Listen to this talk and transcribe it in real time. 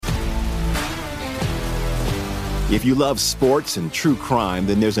If you love sports and true crime,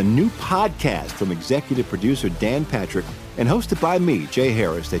 then there's a new podcast from executive producer Dan Patrick and hosted by me, Jay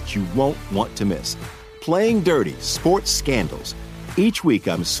Harris, that you won't want to miss. Playing Dirty: Sports Scandals. Each week,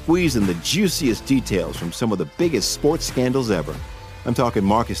 I'm squeezing the juiciest details from some of the biggest sports scandals ever. I'm talking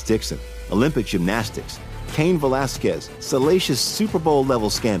Marcus Dixon, Olympic gymnastics, Cain Velasquez, salacious Super Bowl-level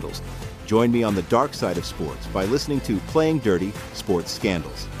scandals. Join me on the dark side of sports by listening to Playing Dirty: Sports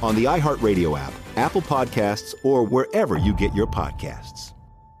Scandals on the iHeartRadio app, Apple Podcasts, or wherever you get your podcasts.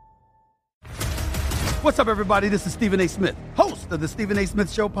 What's up, everybody? This is Stephen A. Smith, host of the Stephen A.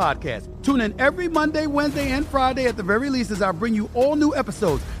 Smith Show podcast. Tune in every Monday, Wednesday, and Friday at the very least as I bring you all new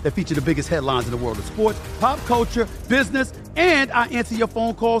episodes that feature the biggest headlines in the world of sports, pop culture, business, and I answer your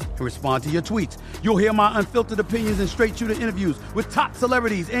phone calls and respond to your tweets. You'll hear my unfiltered opinions and straight-shooter interviews with top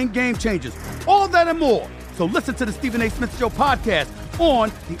celebrities and game changers. All that and more. So listen to the Stephen A. Smith Show podcast on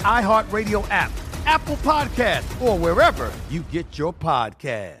the iHeartRadio app, Apple Podcasts, or wherever you get your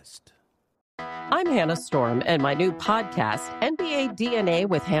podcast. I'm Hannah Storm, and my new podcast, NBA DNA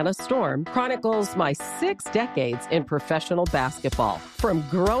with Hannah Storm, chronicles my 6 decades in professional basketball. From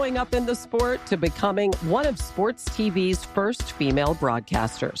growing up in the sport to becoming one of sports TV's first female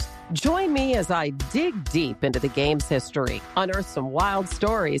broadcasters. Join me as I dig deep into the game's history, unearth some wild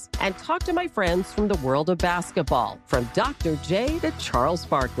stories, and talk to my friends from the world of basketball, from Dr. J to Charles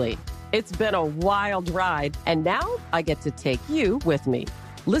Barkley. It's been a wild ride, and now I get to take you with me.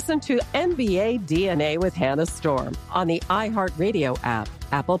 Listen to NBA DNA with Hannah Storm on the iHeartRadio app,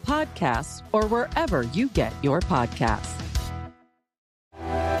 Apple Podcasts, or wherever you get your podcasts.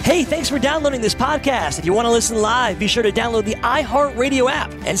 Hey, thanks for downloading this podcast. If you want to listen live, be sure to download the iHeartRadio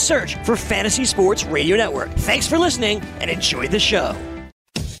app and search for Fantasy Sports Radio Network. Thanks for listening and enjoy the show.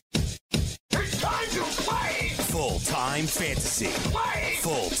 It's time to play! Full-time fantasy. Play!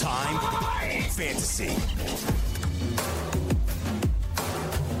 Full-time fantasy.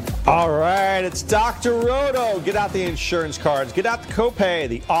 All right, it's Dr. Roto. Get out the insurance cards. Get out the copay.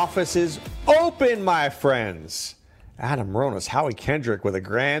 The office is open, my friends. Adam Ronis, Howie Kendrick with a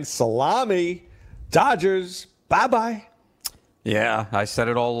grand salami. Dodgers, bye-bye. Yeah, I said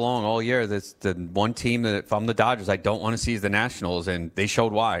it all along, all year. That's the one team that, if I'm the Dodgers, I don't want to see is the Nationals, and they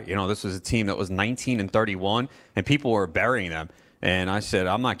showed why. You know, this was a team that was 19-31, and people were burying them. And I said,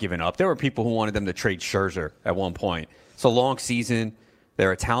 I'm not giving up. There were people who wanted them to trade Scherzer at one point. It's a long season.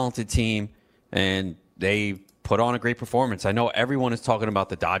 They're a talented team, and they put on a great performance. I know everyone is talking about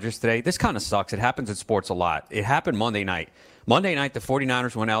the Dodgers today. This kind of sucks. It happens in sports a lot. It happened Monday night. Monday night, the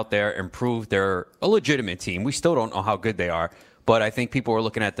 49ers went out there and proved they're a legitimate team. We still don't know how good they are, but I think people were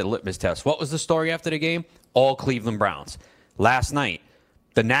looking at the litmus test. What was the story after the game? All Cleveland Browns. Last night,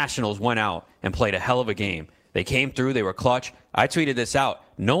 the Nationals went out and played a hell of a game. They came through. They were clutch. I tweeted this out.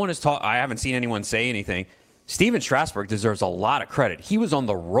 No one has talked. I haven't seen anyone say anything. Steven Strasburg deserves a lot of credit. He was on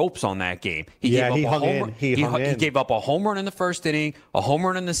the ropes on that game. He hung in. He gave up a home run in the first inning, a home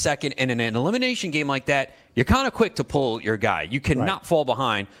run in the second, and in an elimination game like that, you're kind of quick to pull your guy. You cannot fall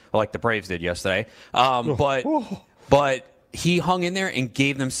behind like the Braves did yesterday. But he hung in there and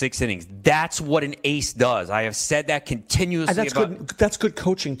gave them 6 innings. That's what an ace does. I have said that continuously. And that's good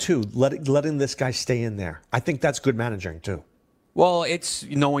coaching, too, letting this guy stay in there. I think that's good managing, too. Well, it's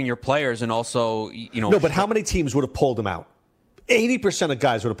knowing your players and also, No, but how many teams would have pulled him out? 80% of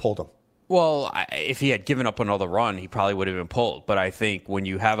guys would have pulled him. Well, if he had given up another run, he probably would have been pulled. But I think when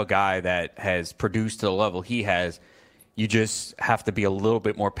you have a guy that has produced to the level he has, you just have to be a little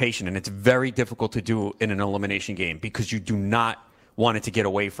bit more patient. And it's very difficult to do in an elimination game because you do not want it to get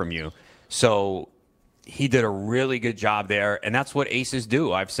away from you. So he did a really good job there, and that's what aces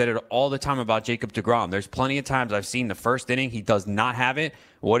do. I've said it all the time about Jacob deGrom. There's plenty of times I've seen the first inning, he does not have it.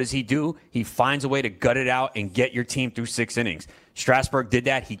 What does he do? He finds a way to gut it out and get your team through 6 innings. Strasburg did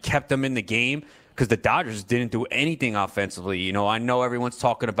that. He kept them in the game because the Dodgers didn't do anything offensively. I know everyone's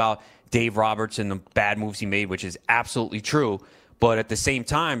talking about Dave Roberts and the bad moves he made, which is absolutely true. But at the same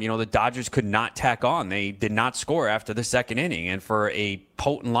time, the Dodgers could not tack on. They did not score after the second inning. And for a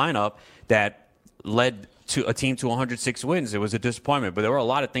potent lineup that led to a team to 106 wins, it was a disappointment. But there were a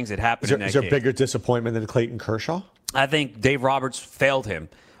lot of things that happened in that game. Is there bigger disappointment than Clayton Kershaw? I think Dave Roberts failed him.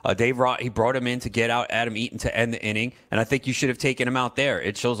 He brought him in to get out Adam Eaton to end the inning, and I think you should have taken him out there.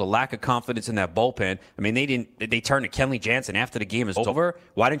 It shows a lack of confidence in that bullpen. I mean, they turned to Kenley Jansen after the game is over.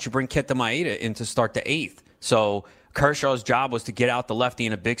 Why didn't you bring Kenta Maeda in to start the 8th? So Kershaw's job was to get out the lefty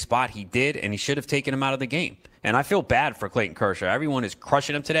in a big spot. He did, and he should have taken him out of the game. And I feel bad for Clayton Kershaw. Everyone is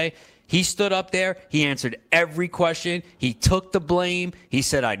crushing him today. He stood up there. He answered every question. He took the blame. He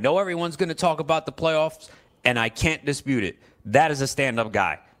said, I know everyone's going to talk about the playoffs, and I can't dispute it. That is a stand-up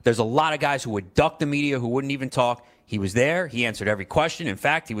guy. There's a lot of guys who would duck the media, who wouldn't even talk. He was there. He answered every question. In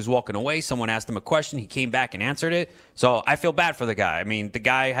fact, he was walking away. Someone asked him a question. He came back and answered it. So I feel bad for the guy. I mean, the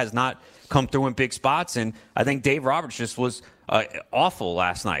guy has not come through in big spots, and I think Dave Roberts just was awful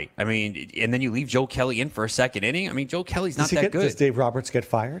last night. I mean, and then you leave Joe Kelly in for a second inning. I mean, Joe Kelly's not that good. Does Dave Roberts get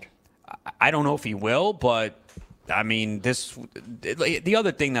fired? I don't know if he will, but, I mean, the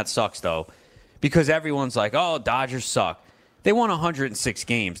other thing that sucks, though, because everyone's like, oh, Dodgers suck. They won 106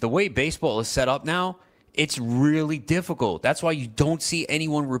 games. The way baseball is set up now, it's really difficult. That's why you don't see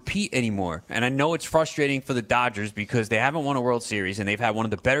anyone repeat anymore. And I know it's frustrating for the Dodgers because they haven't won a World Series and they've had one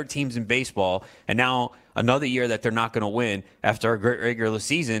of the better teams in baseball. And now another year that they're not going to win after a great regular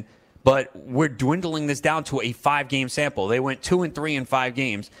season. But we're dwindling this down to a 5-game sample. They went 2-3 in 5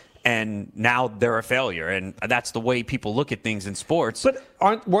 games. And now they're a failure. And that's the way people look at things in sports.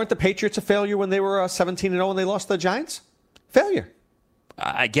 But weren't the Patriots a failure when they were 17-0 and they lost to the Giants? Failure.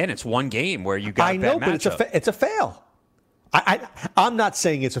 Again, it's one game where you got a bad matchup. But it's a fail. I'm not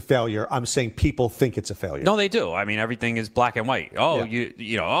saying it's a failure. I'm saying people think it's a failure. No, they do. I mean, everything is black and white. Oh,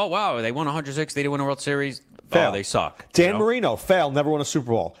 yeah. Oh, wow, they won 106. They didn't win a World Series. Fail. Oh, they suck. Dan Marino, fail, never won a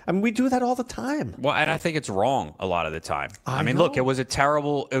Super Bowl. I mean, we do that all the time. Well, and I think it's wrong a lot of the time. I mean, know. Look, it was a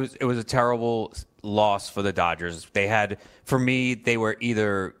terrible loss for the Dodgers. They had, for me, they were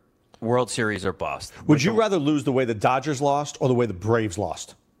either World Series or bust. Would you rather lose the way the Dodgers lost or the way the Braves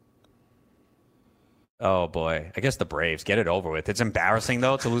lost? Oh, boy. I guess the Braves. Get it over with. It's embarrassing,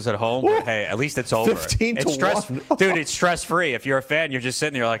 though, to lose at home. But, hey, at least it's over. 15-1. Dude, it's stress-free. If you're a fan, you're just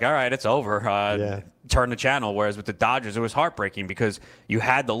sitting there like, all right, it's over. Turn the channel. Whereas with the Dodgers, it was heartbreaking because you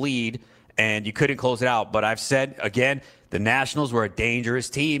had the lead and you couldn't close it out. But I've said, again, the Nationals were a dangerous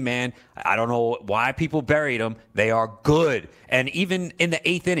team, man. I don't know why people buried them. They are good. And even in the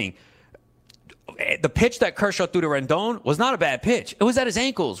 8th inning, the pitch that Kershaw threw to Rendon was not a bad pitch. It was at his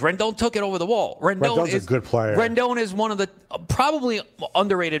ankles. Rendon took it over the wall. Rendon's a good player. Rendon is one of the probably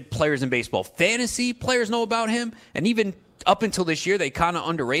underrated players in baseball. Fantasy players know about him, and even up until this year, they kind of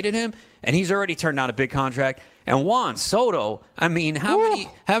underrated him, and he's already turned down a big contract. And Juan Soto, I mean, how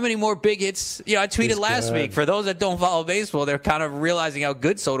many more big hits? You know, I tweeted last week. For those that don't follow baseball, they're kind of realizing how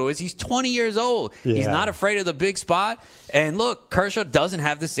good Soto is. He's 20 years old. Yeah. He's not afraid of the big spot. And look, Kershaw doesn't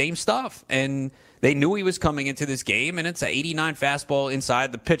have the same stuff. And they knew he was coming into this game, and it's an 89 fastball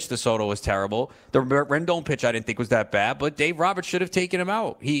inside. The pitch to Soto was terrible. The Rendon pitch I didn't think was that bad, but Dave Roberts should have taken him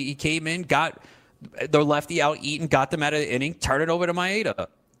out. He came in, got the lefty out eating, got them out of the inning, turned it over to Maeda.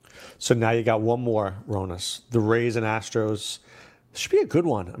 So now you got one more, Ronas. The Rays and Astros. Should be a good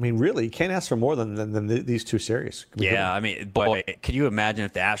one. I mean, really, you can't ask for more than these two series. Yeah, I mean, boy, can you imagine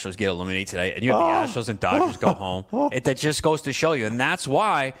if the Astros get eliminated today and you have the Astros and Dodgers go home? That just goes to show you. And that's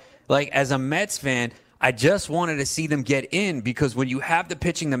why, like, as a Mets fan, I just wanted to see them get in because when you have the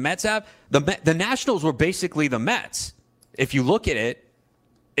pitching the Mets have, the Nationals were basically the Mets. If you look at it,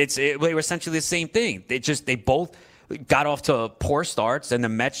 they were essentially the same thing. They both got off to poor starts, and the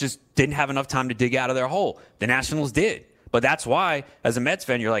Mets just didn't have enough time to dig out of their hole. The Nationals did. But that's why, as a Mets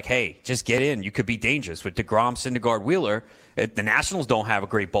fan, you're like, hey, just get in. You could be dangerous. With DeGrom, Syndergaard, Wheeler, the Nationals don't have a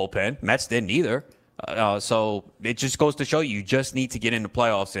great bullpen. Mets didn't either. So it just goes to show you just need to get into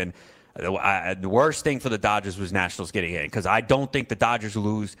playoffs. And the worst thing for the Dodgers was Nationals getting in because I don't think the Dodgers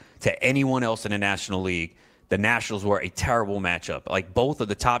lose to anyone else in the National League. The Nationals were a terrible matchup. Like, both of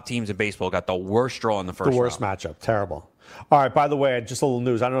the top teams in baseball got the worst draw in the first round. The worst matchup. Terrible. All right, by the way, just a little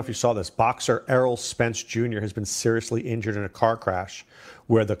news. I don't know if you saw this. Boxer Errol Spence Jr. has been seriously injured in a car crash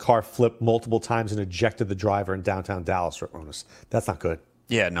where the car flipped multiple times and ejected the driver in downtown Dallas. That's not good.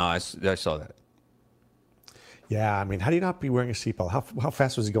 Yeah, no, I saw that. Yeah, I mean, how do you not be wearing a seatbelt? How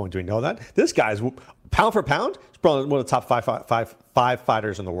fast was he going? Do we know that? This guy's, pound for pound, he's probably one of the top five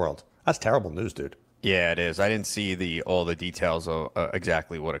fighters in the world. That's terrible news, dude. Yeah, it is. I didn't see all the details of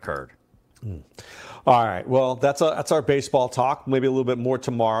exactly what occurred. All right. Well, that's our baseball talk. Maybe a little bit more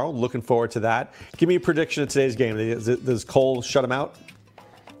tomorrow. Looking forward to that. Give me a prediction of today's game. Does Cole shut him out?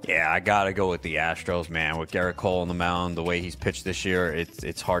 Yeah, I got to go with the Astros, man. With Garrett Cole on the mound, the way he's pitched this year,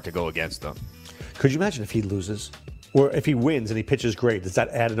 it's hard to go against them. Could you imagine if he loses? Or if he wins and he pitches great, does that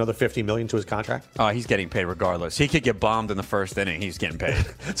add another $50 million to his contract? Oh, he's getting paid regardless. He could get bombed in the first inning. He's getting paid.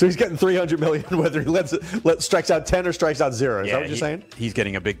 So he's getting $300 million whether he strikes out 10 or strikes out 0. Is that what you're saying? He's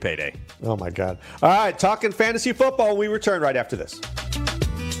getting a big payday. Oh, my God. All right, talking fantasy football. We return right after this.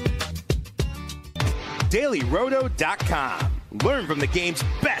 DailyRoto.com. Learn from the game's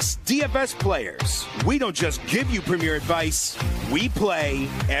best DFS players. We don't just give you premier advice, We play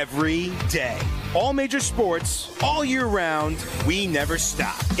every day. All major sports, all year round, we never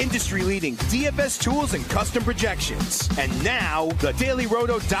stop. Industry-leading DFS tools and custom projections. And now, the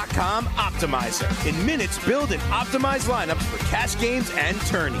DailyRoto.com Optimizer. In minutes, build and optimize lineups for cash games and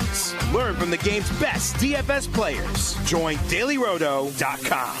tourneys. Learn from the game's best DFS players. Join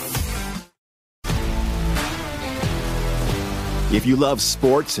DailyRoto.com. If you love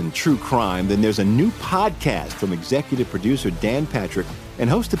sports and true crime, then there's a new podcast from executive producer Dan Patrick and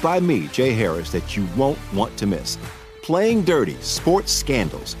hosted by me, Jay Harris, that you won't want to miss. Playing Dirty: Sports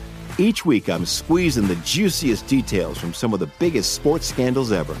Scandals. Each week, I'm squeezing the juiciest details from some of the biggest sports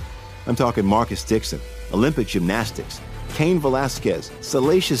scandals ever. I'm talking Marcus Dixon, Olympic gymnastics, Cain Velasquez,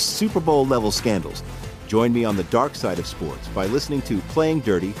 salacious Super Bowl-level scandals. Join me on the dark side of sports by listening to Playing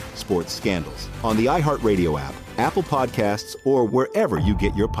Dirty: Sports Scandals on the iHeartRadio app, Apple Podcasts, or wherever you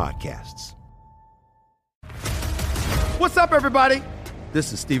get your podcasts. What's up, everybody?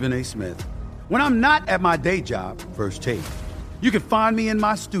 This is Stephen A. Smith. When I'm not at my day job, First Take, you can find me in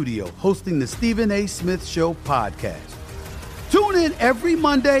my studio hosting the Stephen A. Smith Show podcast. Tune in every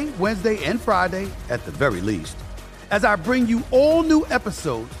Monday, Wednesday, and Friday, at the very least, as I bring you all new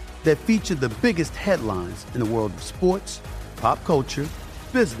episodes that feature the biggest headlines in the world of sports, pop culture,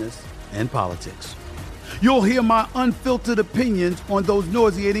 business, and politics. You'll hear my unfiltered opinions on those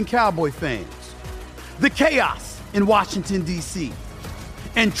nauseating Cowboy fans, the chaos in Washington, D.C.,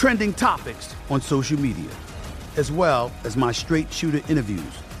 and trending topics on social media, as well as my straight shooter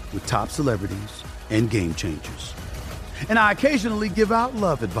interviews with top celebrities and game changers. And I occasionally give out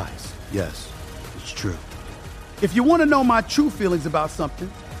love advice. Yes, it's true. If you want to know my true feelings about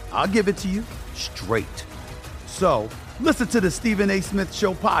something, I'll give it to you straight. So listen to the Stephen A. Smith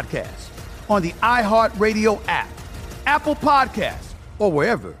Show podcast on the iHeartRadio app, Apple Podcasts, or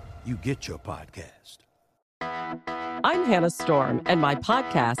wherever you get your podcast. I'm Hannah Storm, and my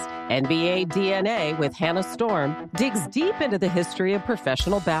podcast, NBA DNA with Hannah Storm, digs deep into the history of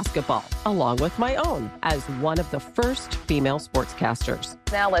professional basketball, along with my own, as one of the first female sportscasters.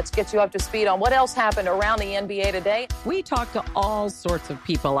 Now let's get you up to speed on what else happened around the NBA today. We talk to all sorts of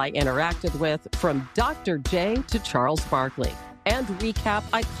people I interacted with, from Dr. J to Charles Barkley, and recap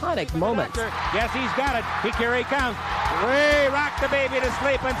iconic moments. Yes, he's got it. Here he comes. Way rock the baby to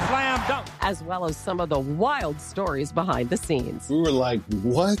sleep and slam dunk. As well as some of the wild stories behind the scenes. We were like,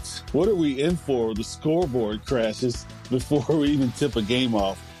 what? What are we in for? The scoreboard crashes before we even tip a game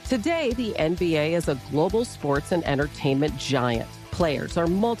off. Today, the NBA is a global sports and entertainment giant. Players are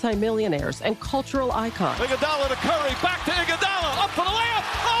multimillionaires and cultural icons. Iguodala to Curry, back to Iguodala, up for the layup.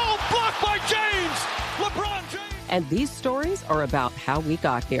 Oh, blocked by James. LeBron James. And these stories are about how we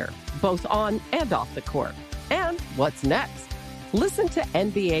got here, both on and off the court. And what's next? Listen to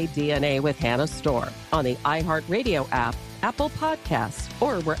NBA DNA with Hannah Storm on the iHeartRadio app, Apple Podcasts,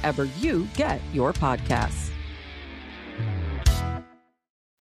 or wherever you get your podcasts.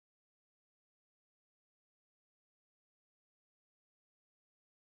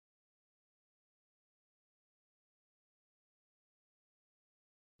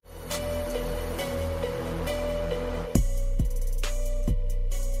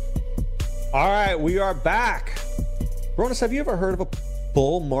 All right, we are back. Ronas, have you ever heard of a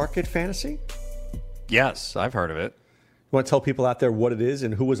bull market fantasy? Yes, I've heard of it. You want to tell people out there what it is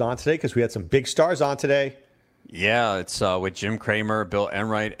and who was on today? Because we had some big stars on today. Yeah, it's with Jim Cramer, Bill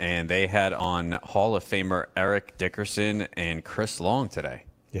Enright, and they had on Hall of Famer Eric Dickerson and Chris Long today.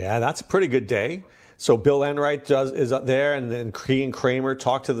 Yeah, that's a pretty good day. So Bill Enright is up there, and then he and Cramer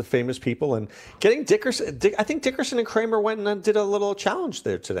talk to the famous people. And getting Dickerson, I think Dickerson and Cramer went and did a little challenge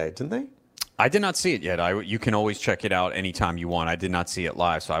there today, didn't they? I did not see it yet. You can always check it out anytime you want. I did not see it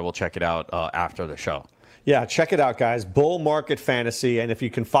live, so I will check it out after the show. Yeah, check it out, guys. Bull Market Fantasy. And if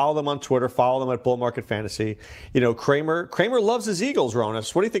you can follow them on Twitter, follow them at Bull Market Fantasy. You know, Cramer loves his Eagles,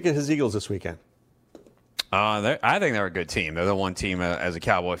 Ronas. What do you think of his Eagles this weekend? I think they're a good team. They're the one team as a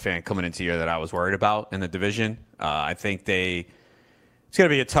Cowboy fan coming into here that I was worried about in the division. I think it's going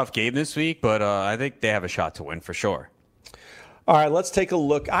to be a tough game this week, but I think they have a shot to win for sure. All right, let's take a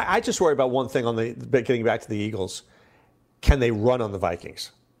look. I just worry about one thing on getting back to the Eagles. Can they run on the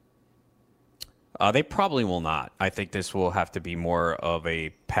Vikings? They probably will not. I think this will have to be more of a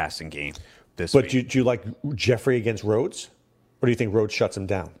passing game this week. But do you like Jeffrey against Rhodes? Or do you think Rhodes shuts him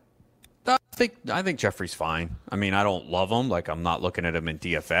down? I think Jeffrey's fine. I mean, I don't love him. Like, I'm not looking at him in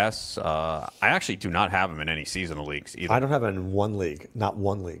DFS. I actually do not have him in any seasonal leagues either. I don't have him in one league. Not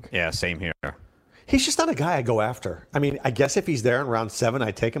one league. Yeah, same here. He's just not a guy I go after. I mean, I guess if he's there in round 7,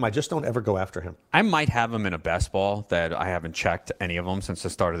 I take him. I just don't ever go after him. I might have him in a best ball that I haven't checked any of them since the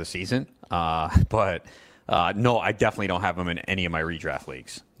start of the season. But No, I definitely don't have him in any of my redraft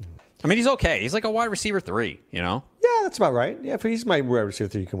leagues. I mean, he's okay. He's like a wide receiver 3, you know? Yeah, that's about right. Yeah, if he's my wide receiver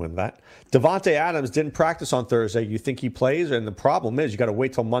 3, you can win that. Devontae Adams didn't practice on Thursday. You think he plays? And the problem is you got to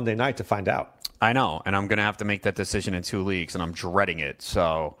wait till Monday night to find out. I know, and I'm going to have to make that decision in 2 leagues, and I'm dreading it.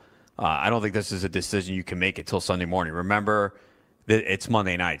 So I don't think this is a decision you can make it till Sunday morning. Remember, it's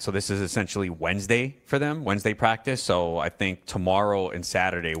Monday night, so this is essentially Wednesday for them, Wednesday practice. So I think tomorrow and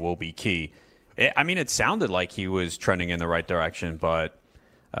Saturday will be key. It sounded like he was trending in the right direction, but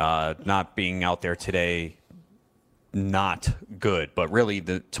not being out there today, not good. But really,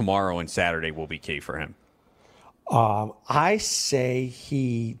 tomorrow and Saturday will be key for him. I say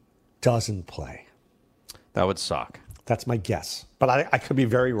he doesn't play. That would suck. That's my guess. But I could be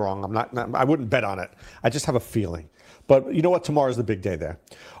very wrong. I wouldn't bet on it. I just have a feeling. But you know what? Tomorrow's the big day there.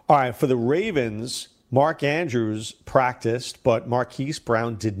 All right, for the Ravens, Mark Andrews practiced, but Marquise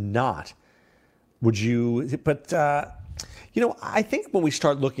Brown did not. Would you? But, I think when we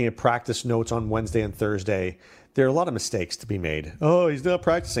start looking at practice notes on Wednesday and Thursday, there are a lot of mistakes to be made. Oh, he's not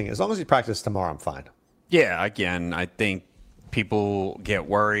practicing. As long as he practices tomorrow, I'm fine. Yeah, again, I think people get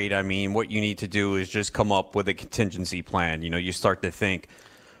worried. I mean, what you need to do is just come up with a contingency plan. You know, you start to think,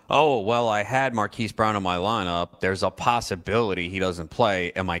 oh, well, I had Marquise Brown in my lineup. There's a possibility he doesn't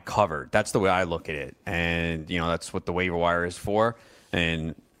play. Am I covered? That's the way I look at it. And, that's what the waiver wire is for.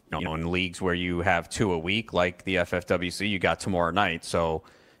 And, in leagues where you have 2 a week, like the FFWC, you got tomorrow night. So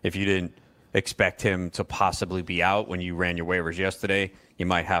if you didn't expect him to possibly be out when you ran your waivers yesterday, you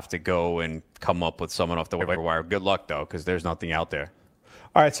might have to go and come up with someone off the waiver wire. Good luck, though, because there's nothing out there.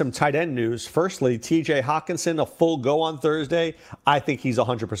 All right, some tight end news. Firstly, TJ Hawkinson, a full go on Thursday. I think he's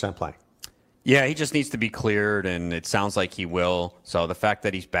 100% playing. Yeah, he just needs to be cleared, and it sounds like he will. So the fact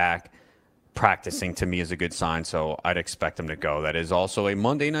that he's back practicing to me is a good sign, so I'd expect him to go. That is also a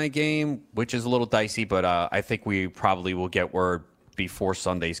Monday night game, which is a little dicey, but I think we probably will get word before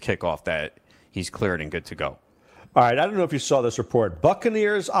Sunday's kickoff that he's cleared and good to go. All right, I don't know if you saw this report.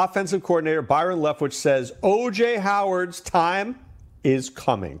 Buccaneers offensive coordinator Byron Leftwich says O.J. Howard's time is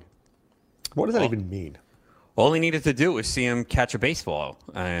coming. What does that even mean? All he needed to do was see him catch a baseball,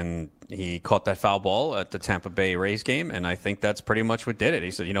 and he caught that foul ball at the Tampa Bay Rays game, and I think that's pretty much what did it. He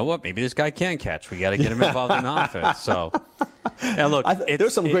said, you know what, maybe this guy can catch. We got to get him involved in the offense. So, and look,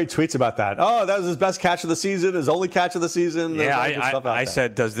 there's some great tweets about that. Oh, that was his best catch of the season, his only catch of the season. Yeah, I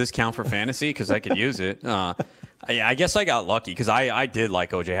said, does this count for fantasy? Because I could use it. I guess I got lucky because I did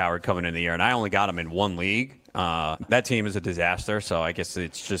like O.J. Howard coming in the year, and I only got him in 1 league. That team is a disaster, so I guess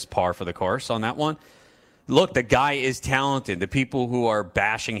it's just par for the course on that one. Look, the guy is talented. The people who are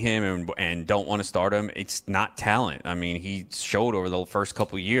bashing him and don't want to start him, it's not talent. I mean, he showed over the first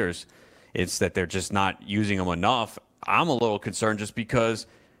couple of years it's that they're just not using him enough. I'm a little concerned just because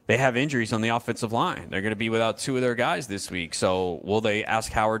they have injuries on the offensive line. They're going to be without 2 of their guys this week. So will they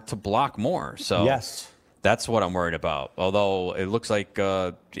ask Howard to block more? So yes. That's what I'm worried about. Although it looks like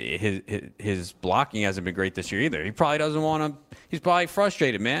his blocking hasn't been great this year either. He probably doesn't want to. He's probably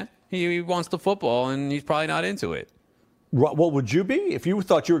frustrated, man. He wants the football, and he's probably not into it. Well, would you be? If you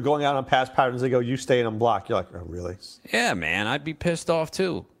thought you were going out on pass patterns, they go, you stay in on block. You're like, oh, really? Yeah, man. I'd be pissed off,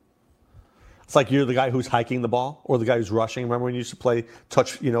 too. It's like you're the guy who's hiking the ball or the guy who's rushing. Remember when you used to play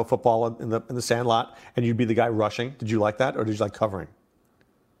touch, football in the sand lot, and you'd be the guy rushing? Did you like that, or did you like covering?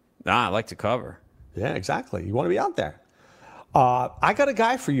 Nah, I like to cover. Yeah, exactly. You want to be out there. I got a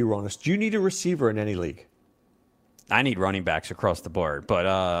guy for you, Ronas. Do you need a receiver in any league? I need running backs across the board.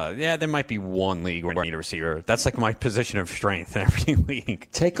 But, there might be 1 league where I need a receiver. That's like my position of strength in every league.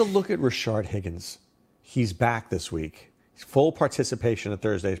 Take a look at Rashard Higgins. He's back this week. He's full participation at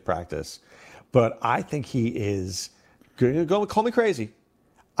Thursday's practice. But I think he is – call me crazy.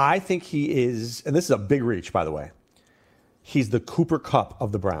 I think he is – and this is a big reach, by the way. He's the Cooper Kupp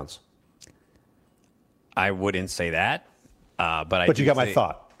of the Browns. I wouldn't say that, but you got my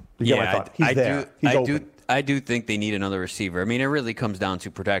thought. You got my thought. He's there. He's open. I do think they need another receiver. I mean, it really comes down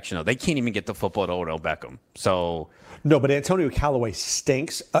to protection. They can't even get the football to Odell Beckham. So no, but Antonio Callaway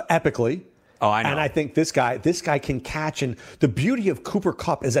stinks epically. Oh, I know. And I think this guy can catch. And the beauty of Cooper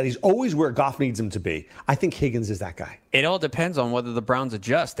Kupp is that he's always where Goff needs him to be. I think Higgins is that guy. It all depends on whether the Browns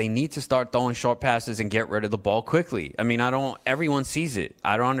adjust. They need to start throwing short passes and get rid of the ball quickly. I mean, everyone sees it.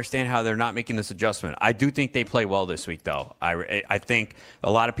 I don't understand how they're not making this adjustment. I do think they play well this week, though. I think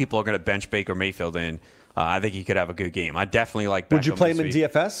a lot of people are going to bench Baker Mayfield in. I think he could have a good game. I definitely like Beckham. Would you play him in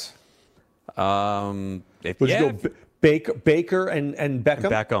DFS? Would you go Baker and Beckham?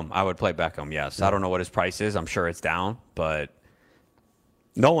 Beckham. I would play Beckham, yes. Yeah. I don't know what his price is. I'm sure it's down, but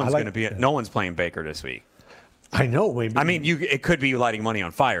no one's playing Baker this week. I know. Maybe. I mean, it could be lighting money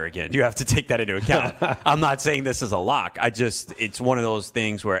on fire again. You have to take that into account. I'm not saying this is a lock. It's one of those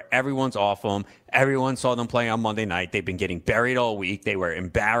things where everyone's off them. Everyone saw them playing on Monday night. They've been getting buried all week. They were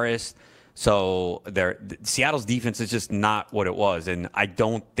embarrassed. So Seattle's defense is just not what it was. And I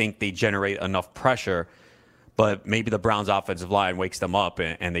don't think they generate enough pressure. But maybe the Browns' offensive line wakes them up,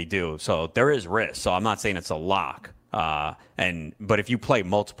 and they do. So there is risk. So I'm not saying it's a lock. But if you play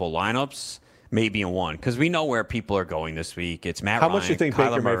multiple lineups, maybe in one, because we know where people are going this week. It's Matt Ryan. How much do you think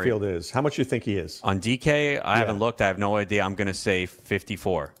Kyler Baker Murray. Mayfield is? How much do you think he is? On DK, I haven't looked. I have no idea. I'm going to say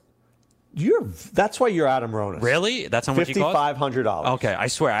 54. That's why you're Adam Ronis. Really? That's how much he costs? $5,500. Okay, I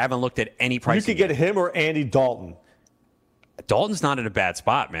swear, I haven't looked at any price. You could get him or Andy Dalton. Dalton's not in a bad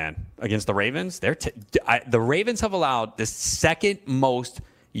spot, man. Against the Ravens, the Ravens have allowed the second most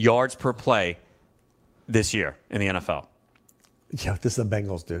yards per play this year in the NFL. Yeah, this is the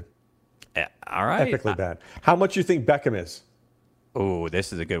Bengals, dude. Yeah, all right. Epically bad. How much do you think Beckham is? Oh,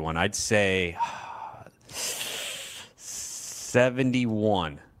 this is a good one. I'd say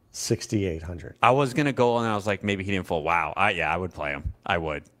 71. 6,800. I was going to go and I was like, maybe he didn't fall. Wow. I would play him. I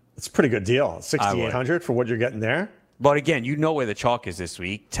would. It's a pretty good deal. 6,800 for what you're getting there. But again, you know where the chalk is this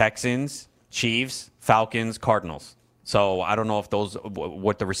week. Texans, Chiefs, Falcons, Cardinals. So I don't know if those,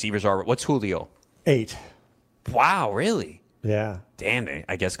 what the receivers are. What's Julio? 8. Wow, really? Yeah. Damn it.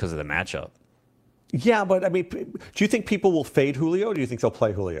 I guess because of the matchup. Yeah, but I mean, do you think people will fade Julio, or do you think they'll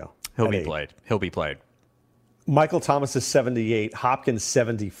play Julio? He'll be played. He'll be played. Michael Thomas is 78. Hopkins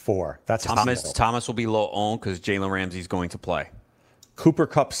 74. That's Thomas will be low owned because Jalen Ramsey's going to play. Cooper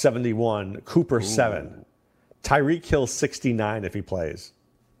Kupp 71. Cooper 7. Tyreek Hill 69 if he plays.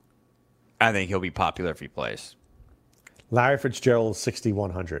 I think he'll be popular if he plays. Larry Fitzgerald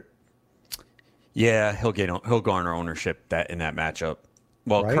 6,100. Yeah, he'll garner ownership in that matchup.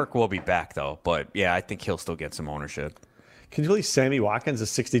 Well, right? Kirk will be back though, but yeah, I think he'll still get some ownership. Can you believe Sammy Watkins is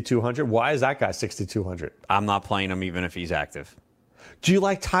 6,200? Why is that guy 6,200? I'm not playing him even if he's active. Do you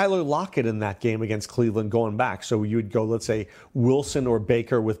like Tyler Lockett in that game against Cleveland going back? So you would go, let's say, Wilson or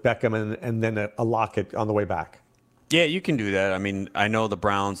Baker with Beckham and then a Lockett on the way back. Yeah, you can do that. I mean, I know the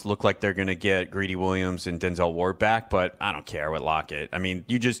Browns look like they're going to get Greedy Williams and Denzel Ward back, but I don't care with Lockett. I mean,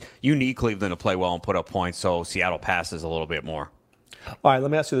 you need Cleveland to play well and put up points, so Seattle passes a little bit more. All right, let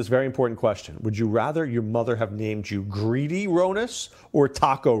me ask you this very important question. Would you rather your mother have named you Greedy Ronis or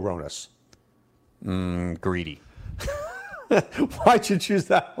Taco Ronis? Greedy. Why'd you choose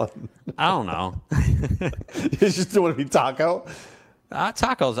that one? I don't know. You just want to be Taco?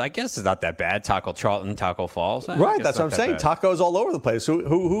 Tacos, I guess, is not that bad. Taco Charlton, Taco Falls. Right, that's what I'm saying. Bad. Tacos all over the place.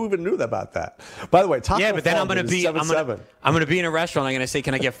 Who even knew about that? By the way, Taco yeah, but then Falls I'm going to be in a restaurant. I'm going to say,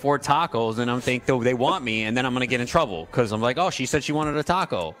 "Can I get 4 tacos?" And I'm thinking they want me, and then I'm going to get in trouble because I'm like, "Oh, she said she wanted a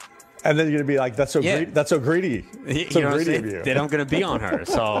taco." And then you're going to be like, "That's so greedy. That's so greedy." That's so greedy of you. Then I'm going to be on her,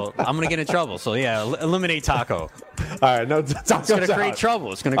 so I'm going to get in trouble. So yeah, eliminate taco. All right, no, it's going to create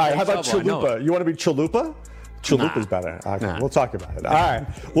trouble. It's going to create trouble. How about Chalupa? You want to be Chalupa? Chalupa's better. Okay, We'll talk about it. All right.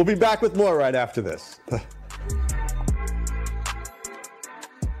 We'll be back with more right after this.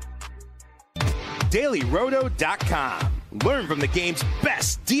 DailyRoto.com. Learn from the game's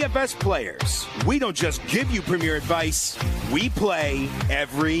best DFS players. We don't just give you premier advice, we play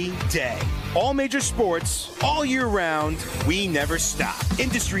every day. All major sports, all year round, we never stop.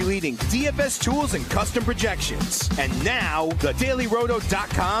 Industry-leading DFS tools and custom projections. And now, the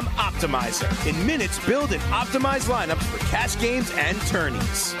DailyRoto.com Optimizer. In minutes, build and optimize lineups for cash games and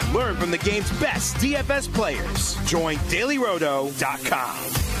tourneys. Learn from the game's best DFS players. Join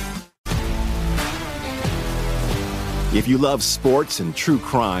DailyRoto.com. If you love sports and true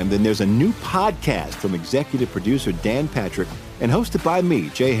crime, then there's a new podcast from executive producer Dan Patrick and hosted by me,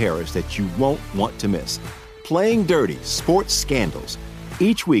 Jay Harris, that you won't want to miss. Playing Dirty: Sports Scandals.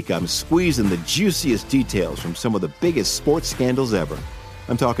 Each week, I'm squeezing the juiciest details from some of the biggest sports scandals ever.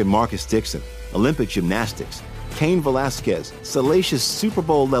 I'm talking Marcus Dixon, Olympic gymnastics, Cain Velasquez, salacious Super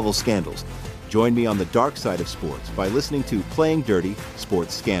Bowl-level scandals. Join me on the dark side of sports by listening to Playing Dirty: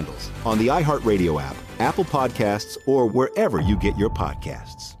 Sports Scandals on the iHeartRadio app, Apple Podcasts, or wherever you get your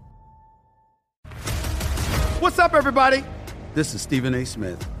podcasts. What's up, everybody? This is Stephen A.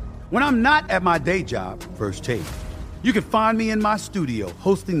 Smith. When I'm not at my day job, First Take, you can find me in my studio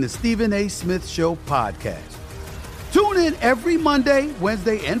hosting the Stephen A. Smith Show podcast. Tune in every Monday,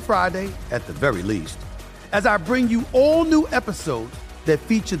 Wednesday, and Friday, at the very least, as I bring you all new episodes that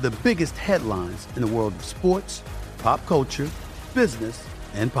feature the biggest headlines in the world of sports, pop culture, business,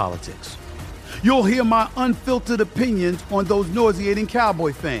 and politics. You'll hear my unfiltered opinions on those nauseating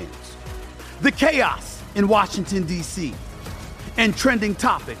Cowboy fans, the chaos in Washington, D.C., and trending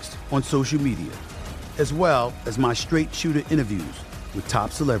topics on social media, as well as my straight shooter interviews with top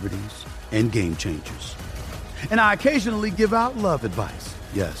celebrities and game changers. And I occasionally give out love advice.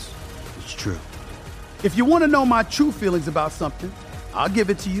 Yes, it's true. If you want to know my true feelings about something, I'll give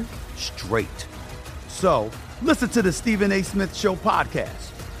it to you straight. So, listen to the Stephen A. Smith Show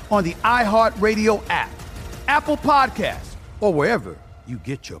podcast on the iHeartRadio app, Apple Podcasts, or wherever you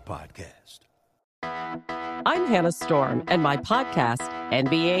get your podcast. I'm Hannah Storm, and my podcast,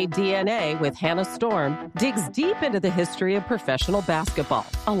 NBA DNA with Hannah Storm, digs deep into the history of professional basketball,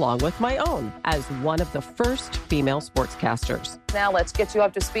 along with my own, as one of the first female sportscasters. Now let's get you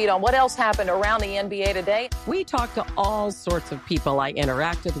up to speed on what else happened around the NBA today. We talked to all sorts of people I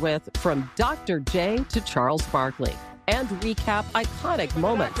interacted with, from Dr. J to Charles Barkley, and recap iconic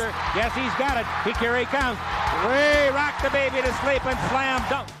moments. Yes, he's got it. Here he comes. Way rock the baby to sleep and slam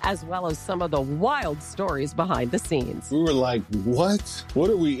dunk. As well as some of the wild stories behind the scenes. We were like, what? What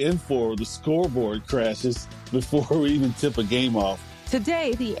are we in for? The scoreboard crashes before we even tip a game off.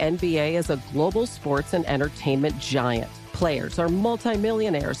 Today, the NBA is a global sports and entertainment giant. Players are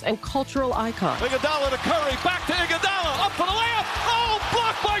multimillionaires and cultural icons. Iguodala to Curry, back to Iguodala, up for the layup. Oh,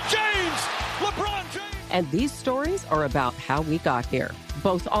 blocked by James. LeBron James. And these stories are about how we got here,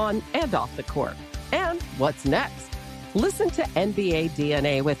 both on and off the court. And what's next? Listen to NBA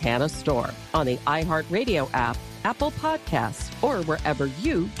DNA with Hannah Storm on the iHeartRadio app, Apple Podcasts, or wherever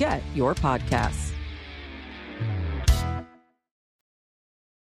you get your podcasts.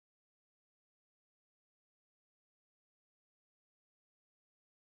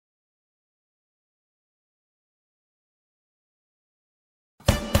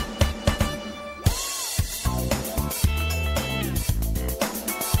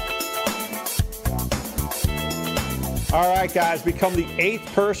 All right, guys, become the 8th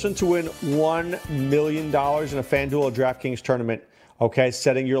person to win $1 million in a FanDuel or DraftKings tournament. Okay,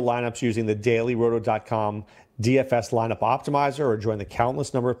 setting your lineups using the dailyroto.com DFS lineup optimizer, or join the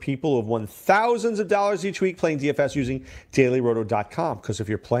countless number of people who have won thousands of dollars each week playing DFS using dailyroto.com. Because if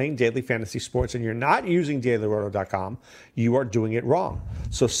you're playing daily fantasy sports and you're not using dailyroto.com, you are doing it wrong.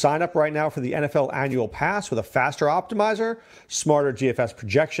 So sign up right now for the NFL annual pass with a faster optimizer, smarter DFS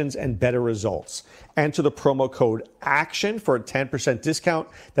projections, and better results. Enter the promo code ACTION for a 10% discount.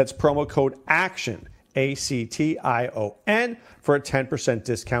 That's promo code ACTION, ACTION, for a 10%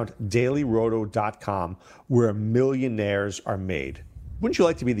 discount. dailyroto.com, where millionaires are made. Wouldn't you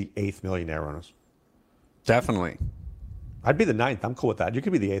like to be the 8th millionaire, Ronos? Definitely. I'd be the 9th. I'm cool with that. You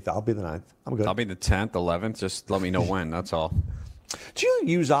could be the 8th. I'll be the 9th. I'm good. I'll be the 10th, 11th. Just let me know when. That's all. Do you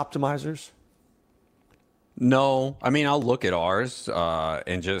use optimizers? No. I mean, I'll look at ours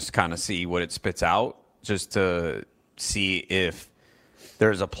and just kind of see what it spits out, just to see if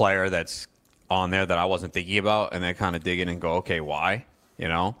there's a player that's on there that I wasn't thinking about, and then kind of dig in and go, okay, why? You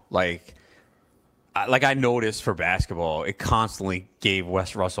know, like I noticed for basketball, it constantly gave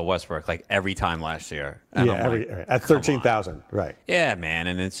Russell Westbrook like every time last year. And yeah, at 13,000, right? Yeah, man,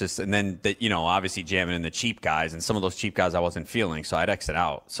 and it's just, and then obviously jamming in the cheap guys, and some of those cheap guys I wasn't feeling, so I'd exit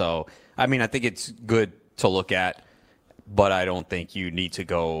out. So I mean, I think it's good to look at, but I don't think you need to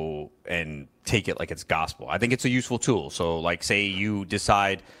go and take it like it's gospel. I think it's a useful tool. So like, say you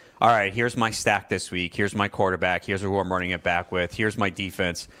decide, all right, here's my stack this week. Here's my quarterback. Here's who I'm running it back with. Here's my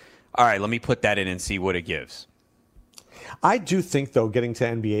defense. All right, let me put that in and see what it gives. I do think, though, getting to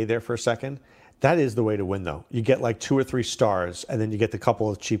NBA there for a second, that is the way to win, though. You get like 2 or 3 stars, and then you get the couple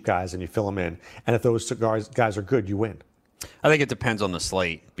of cheap guys, and you fill them in. And if those guys are good, you win. I think it depends on the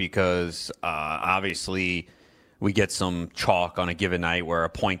slate, because obviously we get some chalk on a given night where a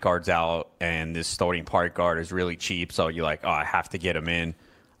point guard's out and this starting point guard is really cheap. So you're like, oh, I have to get him in.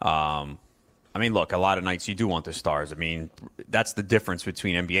 I mean, look, a lot of nights you do want the stars. I mean, that's the difference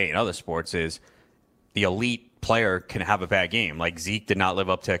between NBA and other sports, is the elite player can have a bad game. Like Zeke did not live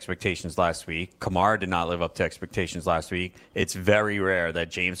up to expectations last week. Kamara did not live up to expectations last week. It's very rare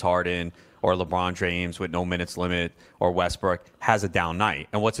that James Harden or LeBron James with no minutes limit or Westbrook has a down night.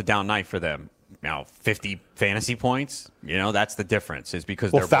 And what's a down night for them? 50 fantasy points? That's the difference, is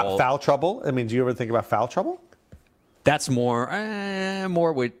because they're foul trouble? I mean, do you ever think about foul trouble? That's more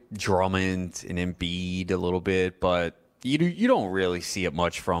with Drummond and Embiid a little bit, but you don't really see it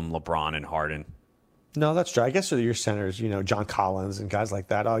much from LeBron and Harden. No, that's true. I guess your centers, John Collins and guys like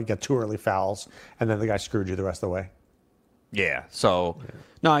that. Oh, you got 2 early fouls, and then the guy screwed you the rest of the way. Yeah. So,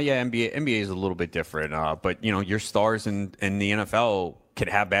 NBA is a little bit different. But your stars in the NFL can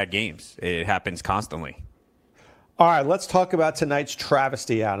have bad games. It happens constantly. All right, let's talk about tonight's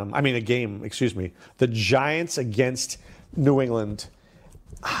travesty, Adam. I mean, a game, excuse me. The Giants against New England.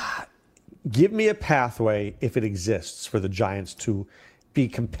 Give me a pathway, if it exists, for the Giants to be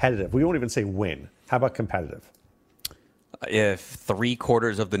competitive. We won't even say win. How about competitive? If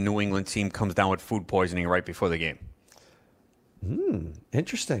 3/4 of the New England team comes down with food poisoning right before the game.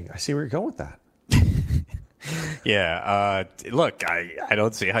 Interesting. I see where you're going with that. Yeah. Look, I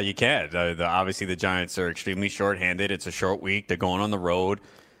don't see how you can. Obviously, the Giants are extremely shorthanded. It's a short week. They're going on the road.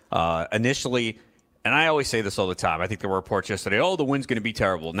 Initially, and I always say this all the time, I think there were reports yesterday, the wind's going to be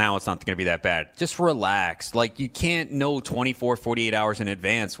terrible. Now it's not going to be that bad. Just relax. Like, you can't know 24, 48 hours in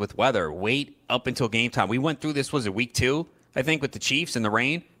advance with weather. Wait up until game time. We went through this, was it week 2, I think, with the Chiefs and the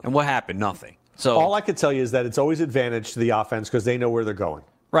rain? And what happened? Nothing. So all I can tell you is that it's always advantage to the offense because they know where they're going.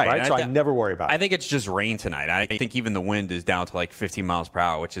 Right. So I never worry about it. I think it's just rain tonight. I think even the wind is down to like 15 miles per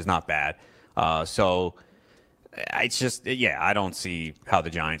hour, which is not bad. So it's just, I don't see how the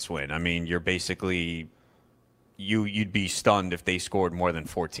Giants win. I mean, you're basically, you'd be stunned if they scored more than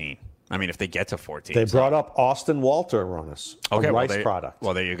 14. I mean, if they get to 14. They brought up Austin Walter on us, a Rice product.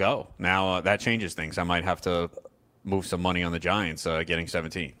 Well, there you go. Now that changes things. I might have to move some money on the Giants getting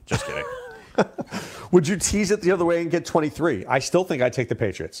 17. Just kidding. Would you tease it the other way and get 23? I still think I'd take the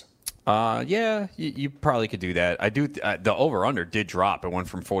Patriots. Yeah, you probably could do that. I do. The over/under did drop. It went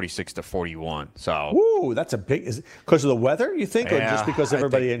from 46 to 41. So, ooh, that's a big. Is it because of the weather? You think, or just because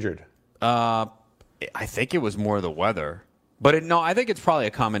everybody injured? I think it was more the weather, but I think it's probably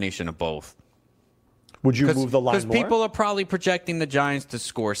a combination of both. Would you move the line more? Because people are probably projecting the Giants to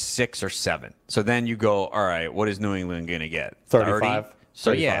score 6 or 7. So then you go, all right, what is New England going to get? 35. 30?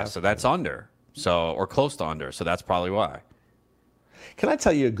 So 35. so that's under. So, or close to under. So that's probably why. Can I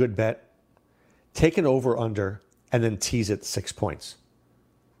tell you a good bet? Take an over/under and then tease it 6 points.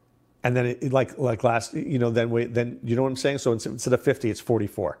 And then like last, then you know what I'm saying? So instead of 50, it's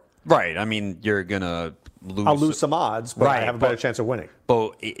 44. Right. I mean, you're going to lose. I'll lose some odds, but I have a better chance of winning.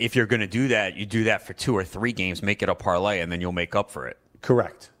 But if you're going to do that, you do that for 2 or 3 games, make it a parlay, and then you'll make up for it.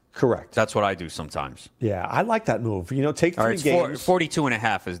 Correct. That's what I do sometimes. Yeah, I like that move. Take 3 games.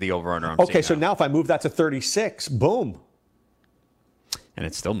 42.5 is the over/under. Okay, so now if I move that to 36, boom. And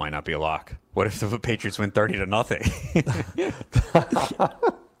it still might not be a lock. What if the Patriots win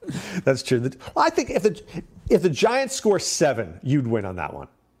 30-0? That's true. I think if the Giants score 7, you'd win on that one.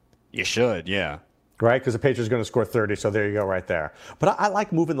 You should, yeah. Right, because the Patriots are going to score 30, so there you go right there. But I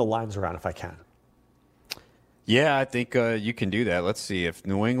like moving the lines around if I can. Yeah, I think you can do that. Let's see. If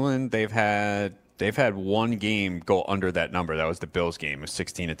New England, they've had one game go under that number. That was the Bills game. It was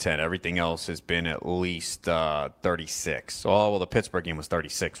 16-10. Everything else has been at least 36. Oh, well, the Pittsburgh game was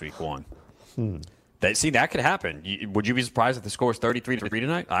 36 week 1. That could happen. Would you be surprised if the score is 33-3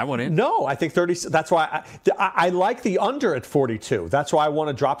 tonight? I wouldn't. No, I think 30. That's why I like the under at 42. That's why I want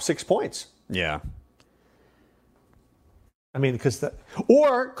to drop 6 points. Yeah. I mean,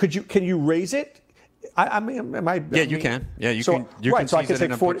 can you raise it? You can. Yeah, you can. Right, so I could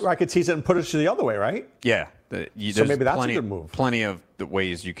take 40. I could tease it and put it to the other way, right? Yeah. So maybe that's a good move. Plenty of the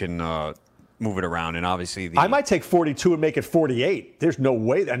ways you can move it around, and obviously I might take 42 and make it 48. There's no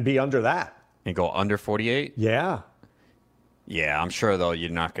way and be under that. And go under 48? Yeah. Yeah, I'm sure though you're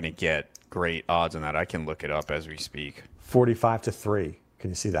not going to get great odds on that. I can look it up as we speak. 45-3.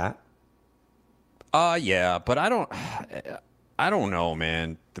 Can you see that? Yeah, but I don't know,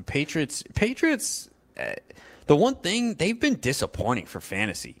 man. The Patriots. The one thing, they've been disappointing for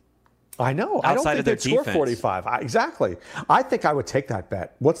fantasy. I know. I don't think they'd score 45. Exactly. I think I would take that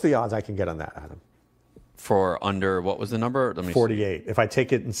bet. What's the odds I can get on that, Adam? For under, what was the number? Let me 48. See. If I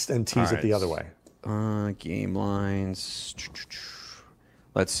take it and tease it the other way. Game lines.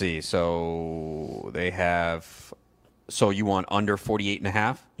 Let's see. So they have. So you want under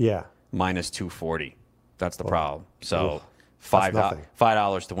 48.5? Yeah. Minus 240. That's the problem. So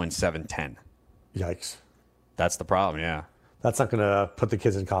 $5 to win 710. Yikes. That's the problem, yeah. That's not going to put the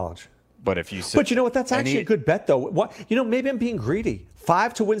kids in college. But if you But you know what? That's actually a good bet, though. What? Maybe I'm being greedy.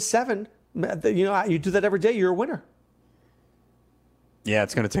 5 to win 7. You do that every day, you're a winner. Yeah,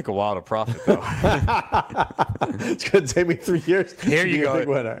 it's going to take a while to profit, though. It's going to take me 3 years. Here you go. Big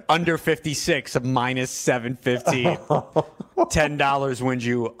winner. Under 56, minus 750. $10 wins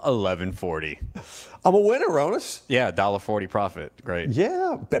you $11.40. I'm a winner, Ronas. Yeah, $1.40 profit. Great.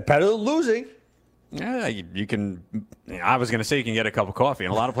 Yeah, better than losing. Yeah, you can. I was going to say you can get a cup of coffee.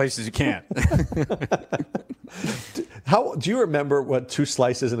 In a lot of places you can't. Do you remember what 2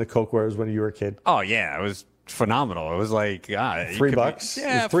 slices in a Coke was when you were a kid? Oh, yeah. It was phenomenal. It was like $3.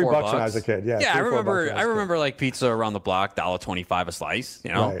 Yeah, $3 when I was a kid. Yeah, I remember like pizza around the block, $1.25 a slice.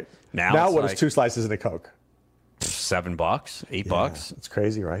 Right. Now what is 2 slices in a Coke? $7, $8. It's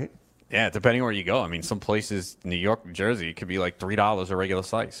crazy, right? Yeah, depending where you go. I mean, some places, New York, New Jersey, it could be like $3 a regular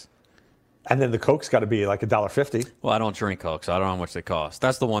slice. And then the Coke's got to be like $1.50. Well, I don't drink Coke, so I don't know how much they cost.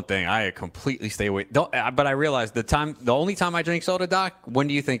 That's the one thing I completely stay away. But I realize the only time I drink soda, Doc, when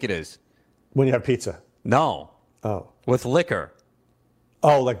do you think it is? When you have pizza. No. Oh. With liquor.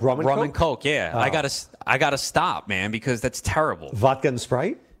 Oh, like rum and Coke? Rum and Coke, yeah. Oh. I gotta stop, man, because that's terrible. Vodka and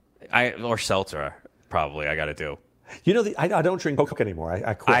Sprite? Or seltzer, probably. I gotta do. You know, I don't drink Coke anymore.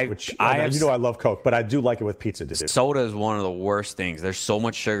 I quit. I love Coke, but I do like it with pizza. Soda is one of the worst things. There's so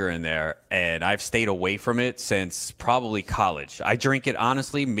much sugar in there, and I've stayed away from it since probably college. I drink it,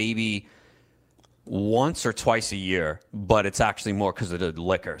 honestly, maybe once or twice a year, but it's actually more because of the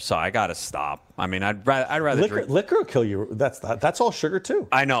liquor. So I got to stop. I mean, I'd rather drink. Liquor will kill you. That's all sugar, too.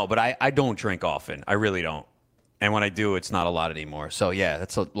 I know, but I don't drink often. I really don't. And when I do, it's not a lot anymore. So, yeah,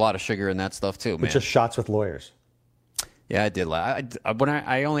 that's a lot of sugar in that stuff, too, man. It's just shots with lawyers. Yeah, I did.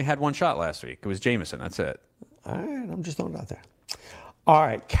 I only had one shot last week. It was Jameson. That's it. All right, I'm just throwing it out there. All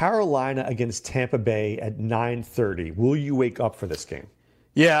right, Carolina against Tampa Bay at 9:30. Will you wake up for this game?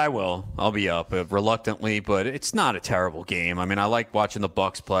 Yeah, I will. I'll be up reluctantly, but it's not a terrible game. I mean, I like watching the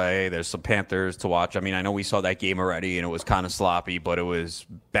Bucks play. There's some Panthers to watch. I mean, I know we saw that game already, and it was kind of sloppy, but it was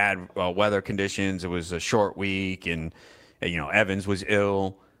bad weather conditions. It was a short week, and Evans was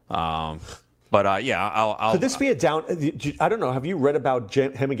ill. But, yeah, I'll... Could this be a down... I don't know. Have you read about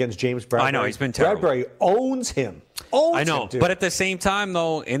him against James Bradbury? I know. He's been terrible. Bradbury owns him. I know. But at the same time,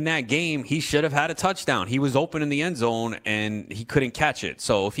 though, in that game, he should have had a touchdown. He was open in the end zone, and he couldn't catch it.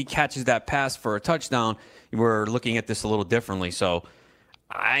 So if he catches that pass for a touchdown, we're looking at this a little differently. So,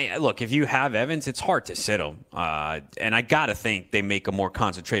 look, if you have Evans, it's hard to sit him. And I got to think they make a more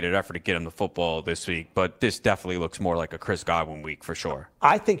concentrated effort to get him the football this week. But this definitely looks more like a Chris Godwin week for sure.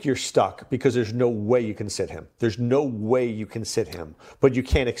 I think you're stuck because there's no way you can sit him. There's no way you can sit him. But you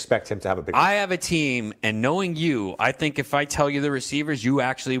can't expect him to have a big... I have a team, and knowing you, I think if I tell you the receivers, you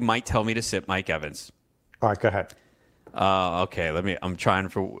actually might tell me to sit Mike Evans. All right, go ahead. Okay, I'm trying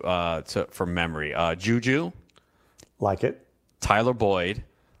for memory. Juju. Like it. Tyler Boyd.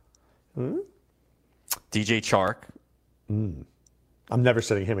 DJ Chark. I'm never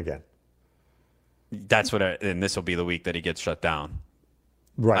sitting him again. That's and this will be the week that he gets shut down.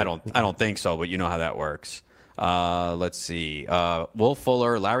 Right. I don't think so, but you know how that works. Let's see. Will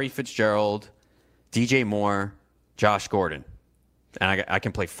Fuller, Larry Fitzgerald, DJ Moore, Josh Gordon. And I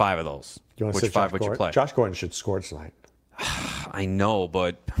can play 5 of those. Which 5 would you play? Josh Gordon should score tonight. I know,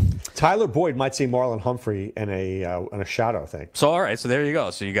 but Tyler Boyd might see Marlon Humphrey in a shadow thing. So all right, so there you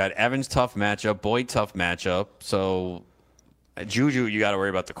go. So you got Evans tough matchup, Boyd tough matchup. So Juju, you got to worry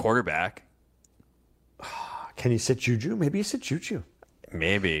about the quarterback. Can you sit Juju? Maybe you sit Juju.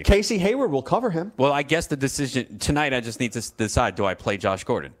 Maybe Casey Hayward will cover him. Well, I guess the decision tonight, I just need to decide: do I play Josh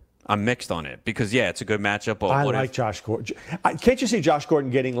Gordon? I'm mixed on it because it's a good matchup. But I like Josh Gordon. Can't you see Josh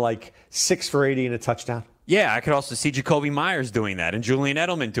Gordon getting like 6 for 80 and a touchdown? Yeah, I could also see Jacoby Myers doing that and Julian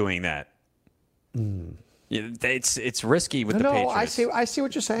Edelman doing that. It's risky with the Patriots. No, I see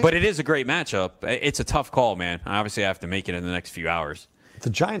what you're saying. But it is a great matchup. It's a tough call, man. Obviously, I have to make it in the next few hours.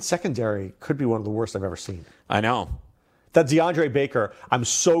 The Giants secondary could be one of the worst I've ever seen. I know. That DeAndre Baker, I'm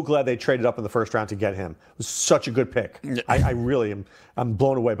so glad they traded up in the first round to get him. It was such a good pick. I really am. I'm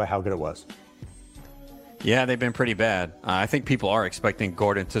blown away by how good it was. Yeah, they've been pretty bad. I think people are expecting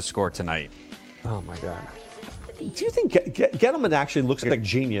Gordon to score tonight. Oh, my God. Do you think Gettleman actually looks like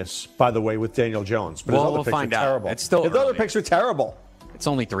genius, by the way, with Daniel Jones? But we'll find out. Terrible. It's still his other picks are terrible. It's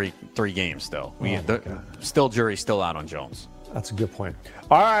only three games still. Jury's still out on Jones. That's a good point.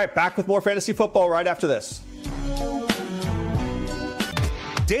 All right, back with more fantasy football right after this.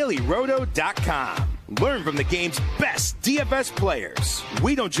 DailyRoto.com. Learn from the game's best DFS players.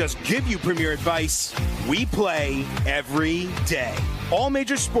 We don't just give you premier advice, we play every day. All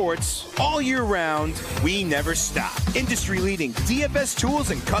major sports, all year round, we never stop. Industry-leading DFS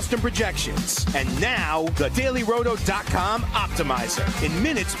tools and custom projections. And now, the DailyRoto.com Optimizer. In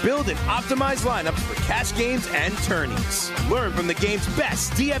minutes, build and optimize lineups for cash games and tourneys. Learn from the game's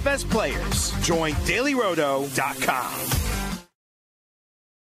best DFS players. Join DailyRoto.com.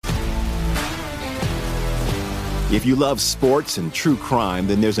 If you love sports and true crime,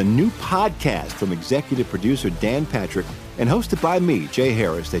 then there's a new podcast from executive producer Dan Patrick and hosted by me, Jay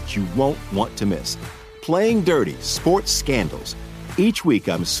Harris, that you won't want to miss. Playing Dirty: Sports Scandals. Each week,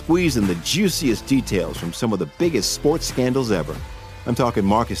 I'm squeezing the juiciest details from some of the biggest sports scandals ever. I'm talking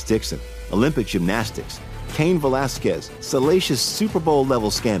Marcus Dixon, Olympic gymnastics, Cain Velasquez, salacious Super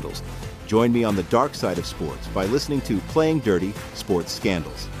Bowl-level scandals. Join me on the dark side of sports by listening to Playing Dirty: Sports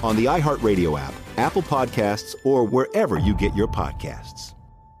Scandals on the iHeartRadio app, Apple Podcasts, or wherever you get your podcasts.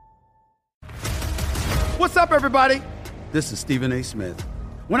 What's up, everybody? This is Stephen A. Smith.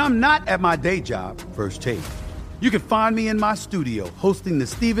 When I'm not at my day job, First Take, you can find me in my studio hosting the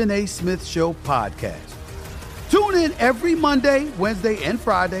Stephen A. Smith Show podcast. Tune in every Monday, Wednesday, and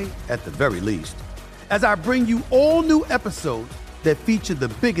Friday, at the very least, as I bring you all new episodes that feature the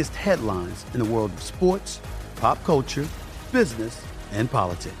biggest headlines in the world of sports, pop culture, business, and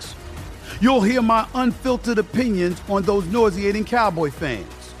politics. You'll hear my unfiltered opinions on those nauseating Cowboy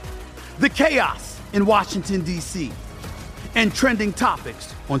fans, the chaos in Washington, D.C., and trending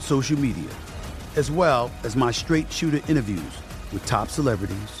topics on social media, as well as my straight shooter interviews with top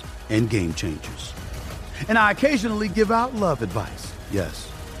celebrities and game changers. And I occasionally give out love advice.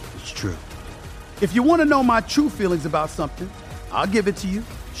 Yes, it's true. If you want to know my true feelings about something, I'll give it to you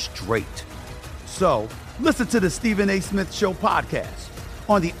straight. So listen to the Stephen A. Smith Show podcast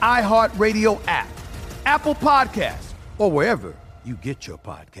on the iHeartRadio app, Apple Podcasts, or wherever you get your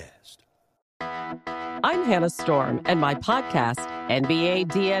podcast. I'm Hannah Storm, and my podcast, NBA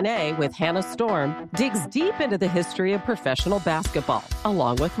DNA with Hannah Storm, digs deep into the history of professional basketball,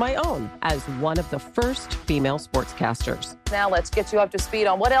 along with my own, as one of the first female sportscasters. Now let's get you up to speed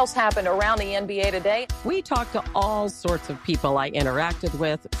on what else happened around the NBA today. We talked to all sorts of people I interacted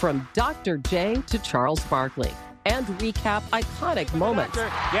with, from Dr. J to Charles Barkley, and recap iconic moments.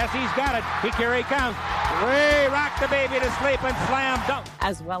 Yes, he's got it. Here he comes. Way rock the baby to sleep and slam dunk.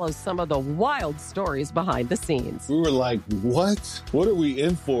 As well as some of the wild stories behind the scenes. We were like, what? What are we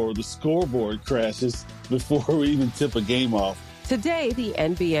in for? The scoreboard crashes before we even tip a game off. Today, the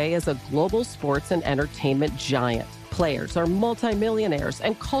NBA is a global sports and entertainment giant. Players are multimillionaires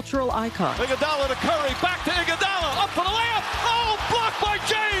and cultural icons. Iguodala to Curry, back to Iguodala, up for the layup. Oh, blocked by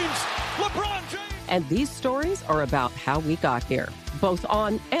James. LeBron James. And these stories are about how we got here, both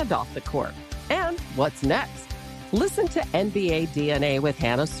on and off the court. And what's next? Listen to NBA DNA with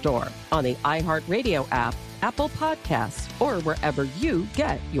Hannah Storm on the iHeartRadio app, Apple Podcasts, or wherever you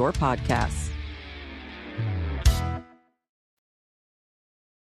get your podcasts.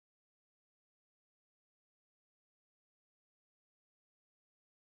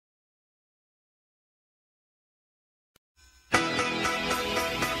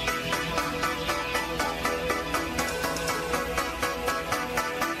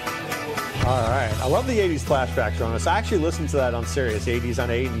 All right. I love the 80s flashbacks on us. I actually listened to that on Sirius, 80s on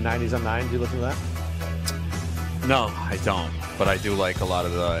 8 and 90s on 9. Did you listen to that? No, I don't. But I do like a lot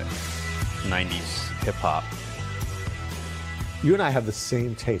of the 90s hip-hop. You and I have the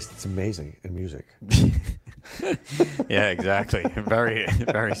same taste. It's amazing in music. Yeah, exactly. Very,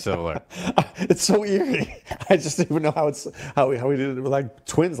 very similar. It's so eerie. I just don't even know how we did it. We're like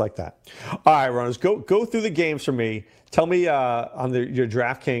twins like that. All right, runners, go through the games for me. Tell me on your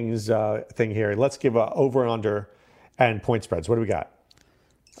DraftKings thing here. Let's give a over and under and point spreads. What do we got?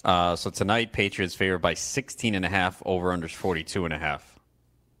 So tonight, Patriots favored by 16.5. Over under 42.5.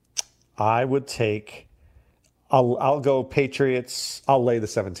 I would take. I'll go Patriots. I'll lay the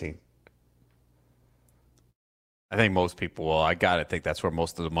 17. I think most people will. I got to think that's where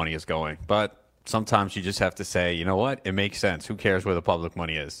most of the money is going. But sometimes you just have to say, you know what? It makes sense. Who cares where the public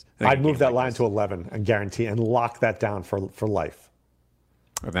money is? I'd move that line to 11 and guarantee and lock that down for life.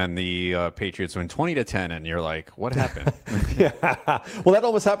 And then the Patriots win 20-10, and you're like, what happened? Yeah. Well, that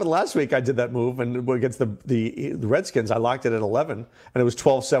almost happened last week. I did that move, and against the Redskins, I locked it at 11, and it was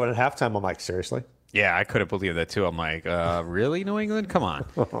 12-7 at halftime. I'm like, seriously? Yeah, I couldn't believe that, too. I'm like, really, New England? Come on.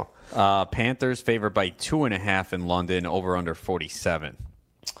 Panthers favored by 2.5 in London, over under 47.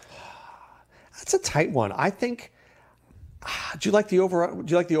 That's a tight one. I think. Do you like the over?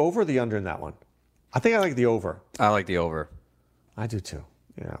 Do you like the over or the under in that one? I think I like the over. I like the over. I do too.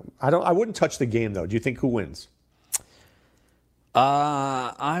 Yeah. I wouldn't touch the game though. Do you think who wins?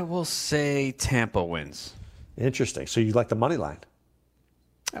 I will say Tampa wins. Interesting. So you like the money line?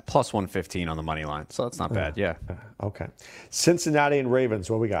 Plus 115 on the money line. So that's not bad. Yeah. Okay. Cincinnati and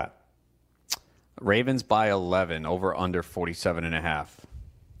Ravens. What we got? Ravens by 11. Over under 47.5.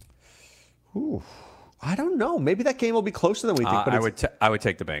 Ooh. I don't know. Maybe that game will be closer than we think. But I would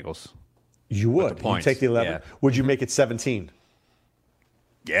take the Bengals. You would? You'd take the 11? Yeah. Would you make it 17?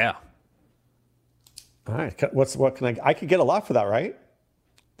 Yeah. All right. What can I could get a lot for that, right?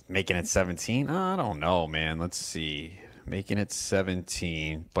 Making it 17? I don't know, man. Let's see. Making it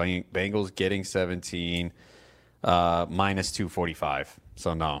 17. Bengals getting 17. Minus 245.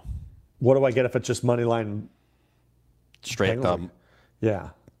 So no. What do I get if it's just money line? Straight up. Yeah.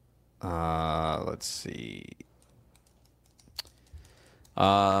 Let's see.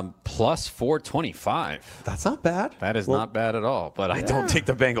 Plus 425. That's not bad. That is not bad at all. But I don't think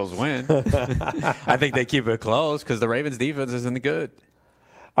the Bengals win. I think they keep it close because the Ravens defense isn't good.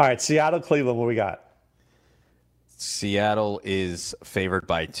 All right, Seattle, Cleveland, what we got? Seattle is favored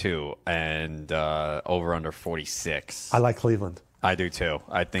by 2 and over under 46. I like Cleveland. I do too.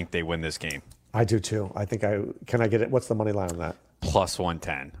 I think they win this game. I do too. Can I get it? What's the money line on that? Plus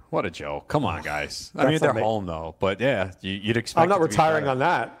 110. What a joke. Come on, guys. I mean, they're home, though. But, yeah, you'd expect I'm not retiring on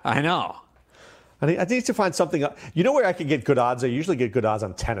that. I know. I need to find something. You know where I can get good odds? I usually get good odds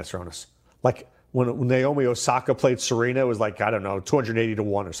on tennis, Ronas. Like when Naomi Osaka played Serena, it was like, I don't know, 280 to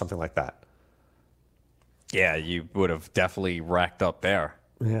 1 or something like that. Yeah, you would have definitely racked up there.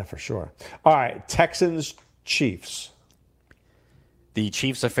 Yeah, for sure. All right, Texans, Chiefs. The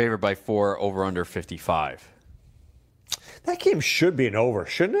Chiefs are favored by 4, over under 55. That game should be an over,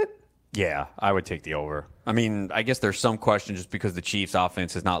 shouldn't it? Yeah, I would take the over. I mean, I guess there's some question just because the Chiefs'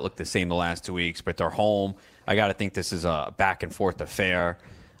 offense has not looked the same the last 2 weeks, but they're home. I got to think this is a back-and-forth affair.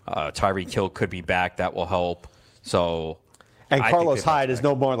 Tyreek Hill could be back. That will help. And Carlos Hyde is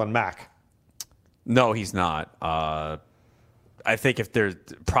no Marlon Mack. No, he's not. I think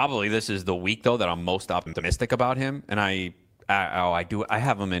this is the week, though, that I'm most optimistic about him. And I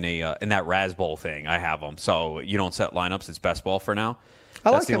have him in that Raz Bowl thing. I have him. So you don't set lineups. It's best ball for now. I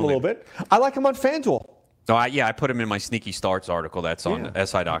like him a little bit. I like him on FanDuel. No, I put him in my sneaky starts article that's on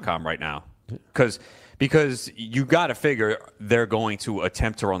SI.com right now. Because you got to figure they're going to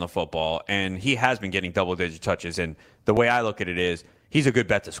attempt to run the football, and he has been getting double-digit touches. And the way I look at it is he's a good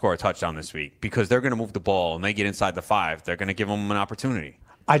bet to score a touchdown this week because they're going to move the ball, and they get inside the 5. They're going to give him an opportunity.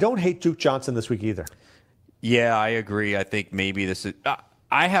 I don't hate Duke Johnson this week either. Yeah, I agree. I think maybe this is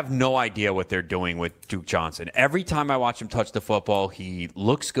I have no idea what they're doing with Duke Johnson. Every time I watch him touch the football, he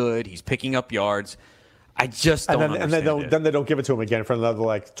looks good. He's picking up yards. I just don't understand it. Then they don't give it to him again for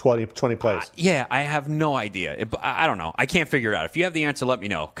another 20 plays. Yeah, I have no idea. I don't know. I can't figure it out. If you have the answer, let me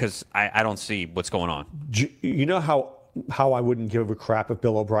know because I don't see what's going on. You know how I wouldn't give a crap if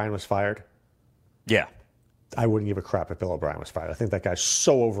Bill O'Brien was fired? Yeah. I wouldn't give a crap if Bill O'Brien was fired. I think that guy's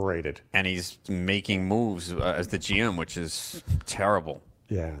so overrated. And he's making moves as the GM, which is terrible.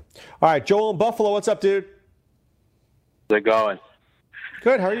 Yeah. All right, Joel in Buffalo, what's up, dude? How's it going?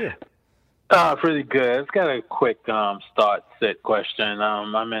 Good. How are you? Pretty good. I've got a quick start-sit question.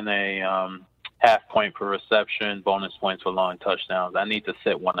 I'm in a half point per reception, bonus points for long touchdowns. I need to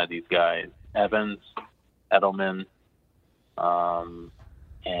sit one of these guys, Evans, Edelman,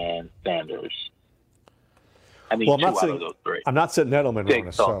 and Sanders. I need two out of those 3. I'm not sitting Edelman,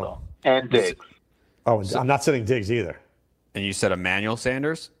 Diggs also. And Diggs. Oh, I'm not sitting Diggs either. And you said Emmanuel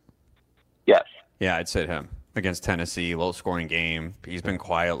Sanders? Yes. Yeah, I'd sit him against Tennessee. Low-scoring game. He's been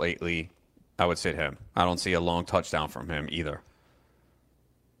quiet lately. I would sit him. I don't see a long touchdown from him either.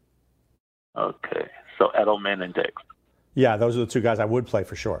 Okay. So Edelman and Diggs. Yeah, those are the 2 guys I would play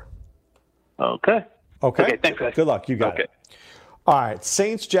for sure. Okay. Okay, thanks, guys. Good luck. You got it. All right,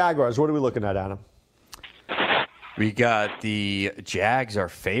 Saints, Jaguars. What are we looking at, Adam? We got the Jags are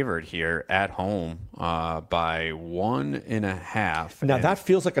favored here at home by 1.5. Now, that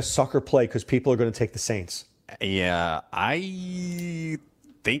feels like a sucker play because people are going to take the Saints. Yeah, I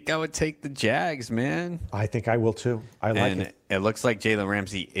think I would take the Jags, man. I think I will, too. I like it. It looks like Jalen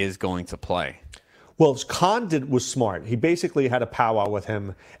Ramsey is going to play. Well, Khan was smart. He basically had a powwow with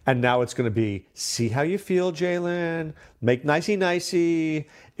him, and now it's going to be, see how you feel, Jalen. Make nicey-nicey.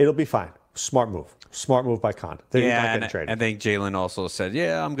 It'll be fine. Smart move. Smart move by Khan. They're not getting traded. I think Jalen also said,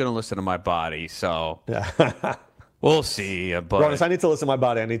 I'm going to listen to my body. So we'll see. But Ronas, I need to listen to my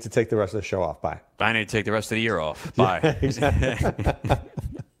body. I need to take the rest of the show off. Bye. I need to take the rest of the year off. Bye. Yeah, exactly.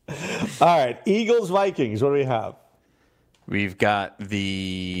 All right. Eagles, Vikings. What do we have? We've got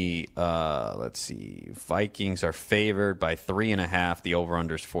the, Vikings are favored by 3.5. The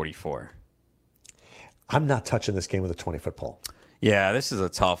over-under is 44. I'm not touching this game with a 20-foot pole. Yeah, this is a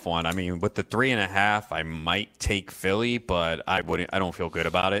tough one. I mean, with the 3.5, I might take Philly, but I don't feel good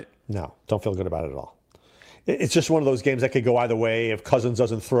about it. No, don't feel good about it at all. It's just one of those games that could go either way. If Cousins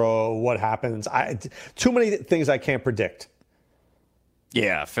doesn't throw, what happens? Too many things I can't predict.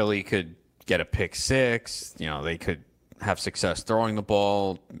 Yeah, Philly could get a pick 6. They could have success throwing the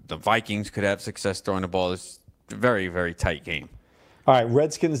ball. The Vikings could have success throwing the ball. It's a very, very tight game. All right,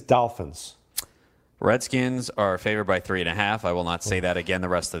 Redskins, Dolphins. Redskins are favored by 3.5. I will not say that again the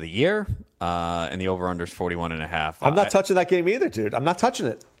rest of the year. And the over-under is 41.5. I'm not touching that game either, dude. I'm not touching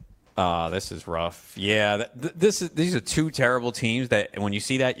it. This is rough. Yeah, these are 2 terrible teams that when you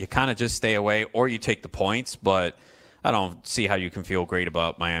see that, you kind of just stay away or you take the points. But I don't see how you can feel great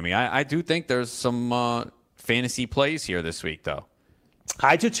about Miami. I do think there's some fantasy plays here this week, though.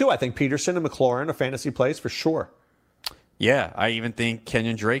 I do, too. I think Peterson and McLaurin are fantasy plays for sure. Yeah, I even think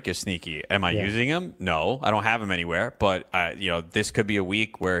Kenyon Drake is sneaky. Am I using him? No, I don't have him anywhere. But this could be a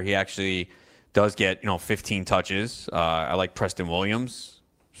week where he actually does get 15 touches. I like Preston Williams.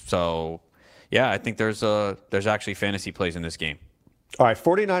 So, yeah, I think there's actually fantasy plays in this game. All right,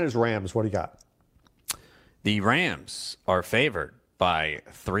 49ers Rams. What do you got? The Rams are favored by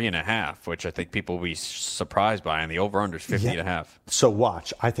 3.5, which I think people will be surprised by, and the over/under is 50.5. So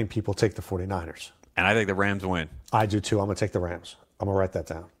watch. I think people take the 49ers. And I think the Rams win. I do too. I'm going to take the Rams. I'm going to write that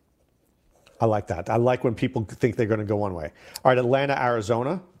down. I like that. I like when people think they're going to go one way. All right, Atlanta,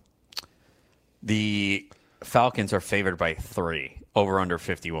 Arizona. The Falcons are favored by 3, over/under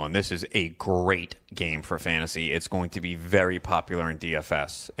 51. This is a great game for fantasy. It's going to be very popular in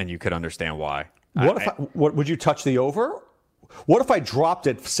DFS, and you could understand why. What would you touch the over? What if I dropped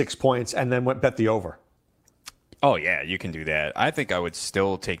it 6 points and then bet the over? Oh, yeah, you can do that. I think I would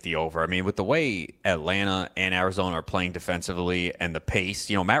still take the over. I mean, with the way Atlanta and Arizona are playing defensively and the pace,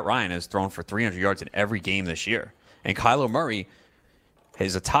 Matt Ryan has thrown for 300 yards in every game this year. And Kyler Murray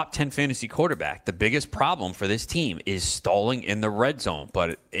is a top 10 fantasy quarterback. The biggest problem for this team is stalling in the red zone.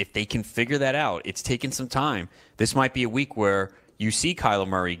 But if they can figure that out, it's taken some time. This might be a week where you see Kyler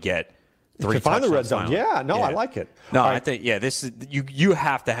Murray get 3 touchdowns. Find the red zone. I like it. No, I think this is you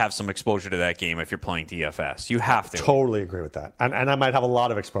have to have some exposure to that game if you're playing DFS. You have to. Totally agree with that, and I might have a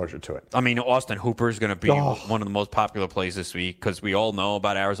lot of exposure to it. I mean, Austin Hooper is going to be one of the most popular plays this week because we all know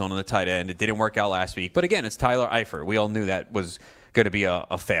about Arizona and the tight end. It didn't work out last week, but again, it's Tyler Eifert. We all knew that was going to be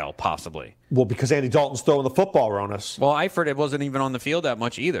a fail, possibly. Well, because Andy Dalton's throwing the football, Ronas. Well, Eifert, it wasn't even on the field that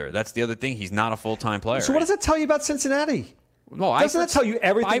much either. That's the other thing. He's not a full-time player. So what does that tell you about Cincinnati? No, doesn't that tell you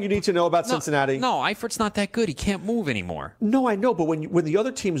everything you need to know about Cincinnati? No, Eifert's not that good. He can't move anymore. No, I know, but when the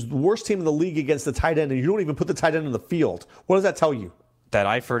other team's the worst team in the league against the tight end and you don't even put the tight end in the field, what does that tell you? That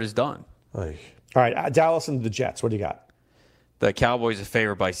Eifert is done. All right, Dallas and the Jets. What do you got? The Cowboys are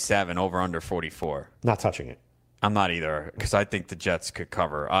favored by 7, over/under 44. Not touching it. I'm not either because I think the Jets could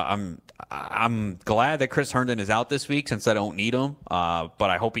cover. I'm glad that Chris Herndon is out this week since I don't need him, but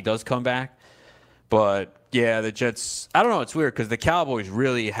I hope he does come back. But, yeah, the Jets, I don't know. It's weird because the Cowboys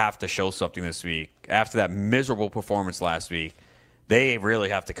really have to show something this week. After that miserable performance last week, they really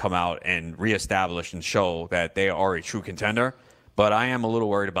have to come out and reestablish and show that they are a true contender. But I am a little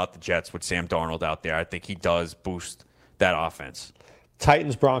worried about the Jets with Sam Darnold out there. I think he does boost that offense.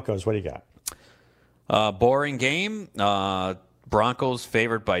 Titans, Broncos, what do you got? Boring game. Broncos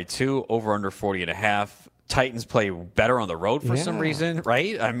favored by 2, over/under 40.5. Titans play better on the road for some reason,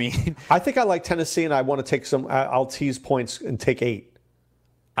 right? I mean, I think I like Tennessee, and I want to take some. I'll tease points and take 8.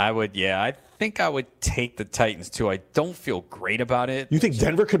 I think I would take the Titans too. I don't feel great about it. You think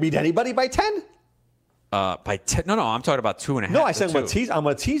Denver could beat anybody by 10? By 10? No, I'm talking about 2.5. No, I said I'm going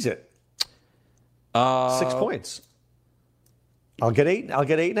to tease it. 6 points. I'll get 8. I'll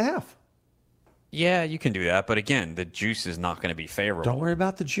get 8.5. Yeah, you can do that, but again, the juice is not going to be favorable. Don't worry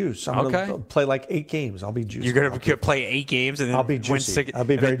about the juice. I'm going to play like 8 games. I'll be juicy. You're going to play 8 games and then I'll be juicy. I'll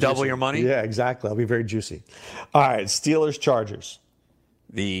be very double your money? Yeah, exactly. I'll be very juicy. All right, Steelers, Chargers.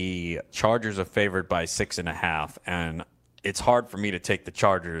 The Chargers are favored by 6.5, and it's hard for me to take the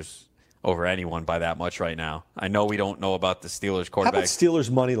Chargers over anyone by that much right now. I know we don't know about the Steelers quarterback. How about Steelers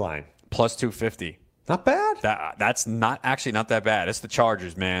money line? Plus 250. Not bad. That's not that bad. It's the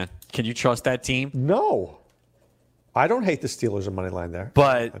Chargers, man. Can you trust that team? No. I don't hate the Steelers on money line there.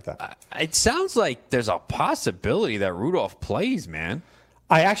 But it sounds like there's a possibility that Rudolph plays, man.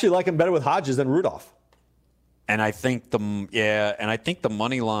 I actually like him better with Hodges than Rudolph. And I think the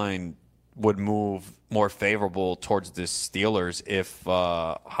money line would move more favorable towards the Steelers if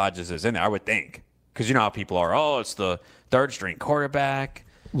Hodges is in there, I would think. Because you know how people are, it's the third string quarterback.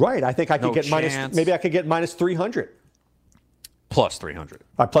 Right. I think I could get maybe I could get minus 300. Plus 300.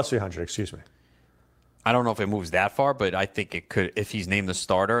 Plus 300, excuse me. I don't know if it moves that far, but I think it could if he's named the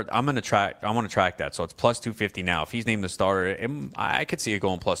starter. I want to track that. So it's plus 250 now. If he's named the starter, I could see it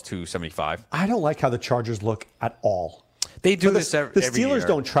going plus 275. I don't like how the Chargers look at all. They do this every year. The Steelers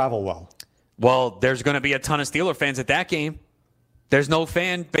don't travel well. Well, there's going to be a ton of Steeler fans at that game. There's no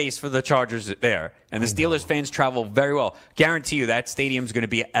fan base for the Chargers there. And the Steelers fans travel very well. Guarantee you that stadium's going to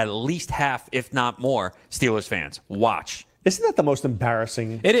be at least half, if not more, Steelers fans. Watch. Isn't that the most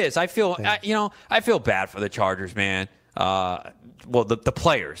embarrassing? It is. I feel, I feel bad for the Chargers, man. The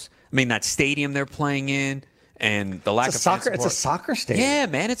players. I mean, that stadium they're playing in and the lack of fan support. It's a soccer stadium. Yeah,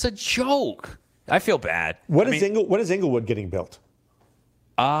 man, it's a joke. I feel bad. When is Inglewood getting built?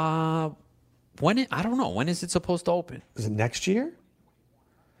 I don't know. When is it supposed to open? Is it next year?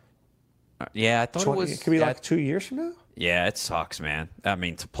 Yeah, I thought it was. It could be like 2 years from now. Yeah, it sucks, man. I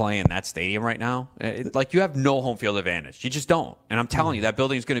mean, to play in that stadium right now, you have no home field advantage. You just don't. And I'm telling you, that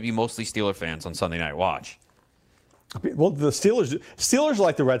building is going to be mostly Steeler fans on Sunday night. Watch. Well, the Steelers are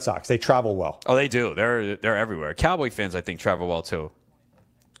like the Red Sox. They travel well. Oh, they do. They're everywhere. Cowboy fans, I think, travel well too.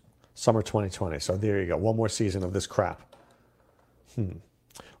 Summer 2020. So there you go. One more season of this crap.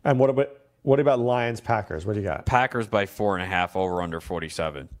 And what about Lions Packers? What do you got? Packers by 4.5, over under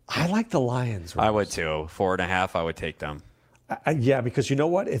 47. I like the Lions. I would too. 4.5. I would take them. Yeah, because you know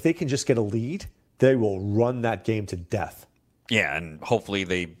what? If they can just get a lead, they will run that game to death. Yeah, and hopefully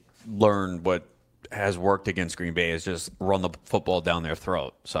they learn what has worked against Green Bay is just run the football down their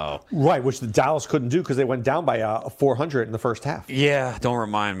throat. So right, which the Dallas couldn't do because they went down by 400 in the first half. Yeah, don't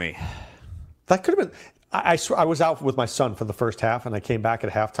remind me. That could have been. I was out with my son for the first half, and I came back at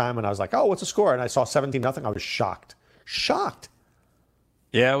halftime, and I was like, "Oh, what's the score?" And I saw 17-0. I was shocked.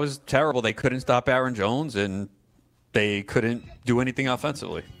 Yeah, it was terrible. They couldn't stop Aaron Jones, and they couldn't do anything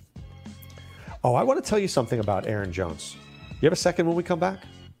offensively. Oh, I want to tell you something about Aaron Jones. You have a second when we come back?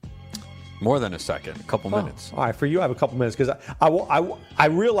 More than a second, a couple minutes. All right, for you, I have a couple minutes because I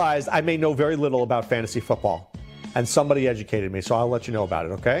realized I may know very little about fantasy football, and somebody educated me, so I'll let you know about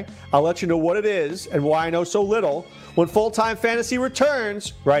it, okay? I'll let you know what it is and why I know so little when Full-Time Fantasy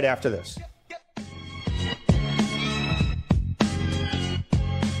returns right after this.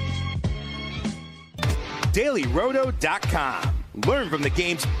 DailyRoto.com. Learn from the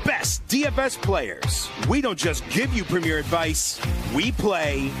game's best DFS players. We don't just give you premier advice, we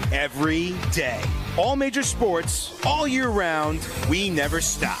play every day. All major sports, all year round, we never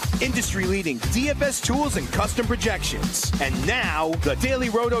stop. Industry-leading DFS tools and custom projections. And now, the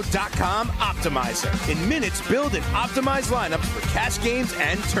DailyRoto.com Optimizer. In minutes, build and optimize lineups for cash games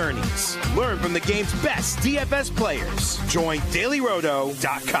and tourneys. Learn from the game's best DFS players. Join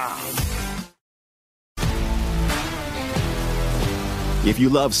DailyRoto.com. If you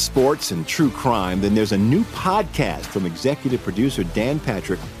love sports and true crime, then there's a new podcast from executive producer Dan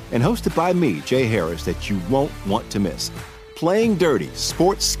Patrick and hosted by me, Jay Harris, that you won't want to miss. Playing Dirty: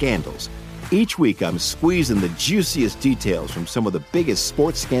 Sports Scandals. Each week, I'm squeezing the juiciest details from some of the biggest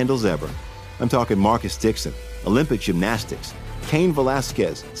sports scandals ever. I'm talking Marcus Dixon, Olympic gymnastics, Cain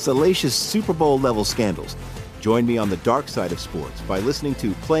Velasquez, salacious Super Bowl-level scandals. Join me on the dark side of sports by listening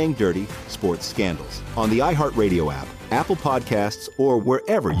to Playing Dirty: Sports Scandals on the iHeartRadio app, Apple Podcasts, or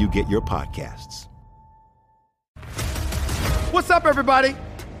wherever you get your podcasts. What's up, everybody?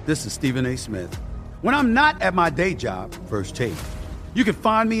 This is Stephen A. Smith. When I'm not at my day job, First Take, you can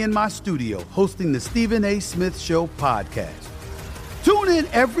find me in my studio hosting the Stephen A. Smith Show podcast. Tune in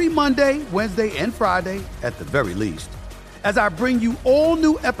every Monday, Wednesday, and Friday, at the very least, as I bring you all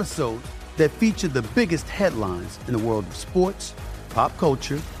new episodes that feature the biggest headlines in the world of sports, pop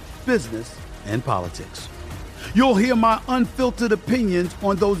culture, business, and politics. You'll hear my unfiltered opinions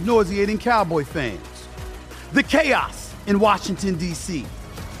on those nauseating Cowboy fans, the chaos in Washington, D.C.,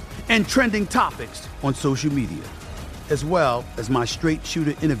 and trending topics on social media, as well as my straight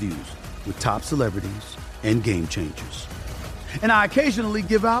shooter interviews with top celebrities and game changers. And I occasionally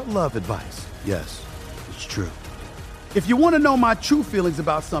give out love advice. Yes, it's true. If you want to know my true feelings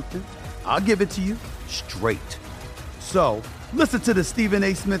about something, I'll give it to you straight. So, listen to the Stephen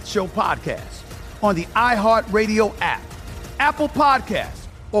A. Smith Show podcast on the iHeartRadio app, Apple Podcasts,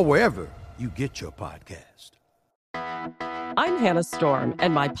 or wherever you get your podcast. I'm Hannah Storm,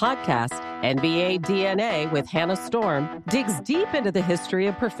 and my podcast, NBA DNA with Hannah Storm, digs deep into the history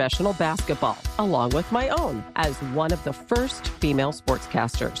of professional basketball, along with my own, as one of the first female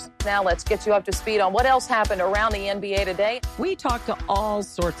sportscasters. Now let's get you up to speed on what else happened around the NBA today. We talked to all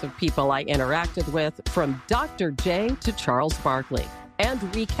sorts of people I interacted with, from Dr. J to Charles Barkley, and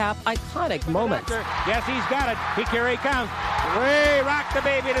recap iconic moments. Yes, he's got it. Here he comes. Way rock the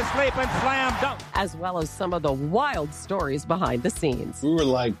baby to sleep and slam dunk. As well as some of the wild stories behind the scenes. We were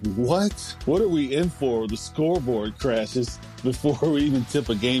like, what? What are we in for? The scoreboard crashes before we even tip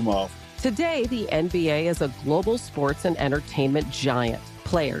a game off. Today, the NBA is a global sports and entertainment giant.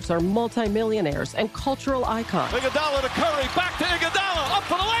 Players are multimillionaires and cultural icons. Iguodala to Curry, back to Iguodala, up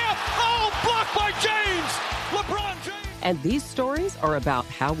for the layup. Oh, blocked by James. LeBron James. And these stories are about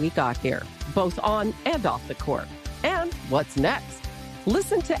how we got here, both on and off the court. And what's next?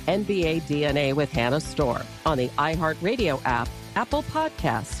 Listen to NBA DNA with Hannah Storm on the iHeartRadio app, Apple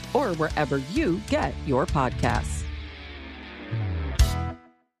Podcasts, or wherever you get your podcasts.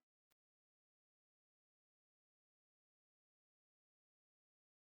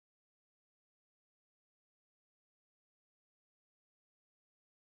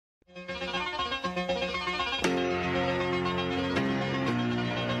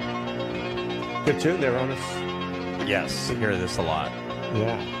 Good tune there, Ronas. Yes, I hear this a lot.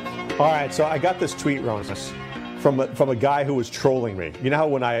 Yeah. All right, so I got this tweet, Ronas, from a guy who was trolling me. You know how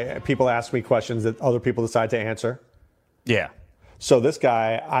when people ask me questions that other people decide to answer? Yeah. So this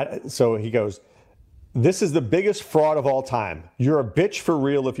guy, so he goes, this is the biggest fraud of all time. You're a bitch for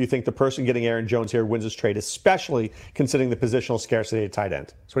real if you think the person getting Aaron Jones here wins this trade, especially considering the positional scarcity at tight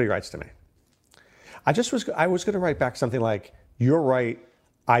end. That's what he writes to me. I was going to write back something like, you're right.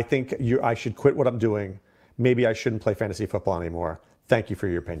 I think I should quit what I'm doing. Maybe I shouldn't play fantasy football anymore. Thank you for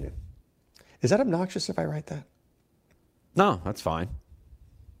your opinion. Is that obnoxious if I write that? No, that's fine.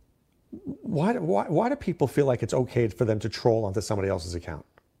 Why do people feel like it's okay for them to troll onto somebody else's account?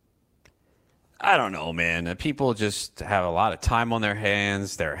 I don't know, man. People just have a lot of time on their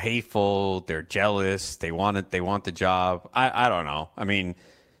hands. They're hateful. They're jealous. They want it. They want the job. I don't know. I mean,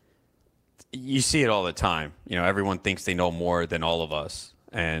 you see it all the time. You know, everyone thinks they know more than all of us,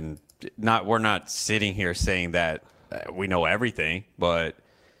 and we're not sitting here saying that we know everything, but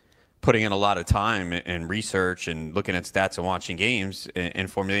putting in a lot of time and research and looking at stats and watching games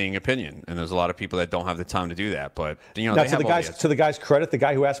and formulating opinion. And there's a lot of people that don't have the time to do that. But, you know, now, to the guy's credit, the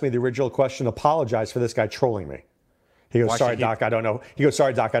guy who asked me the original question apologized for this guy trolling me. He goes, sorry, Doc, I don't know. He goes,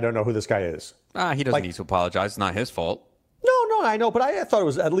 sorry, Doc, I don't know who this guy is. He doesn't need to apologize. It's not his fault. No, I know. But I thought it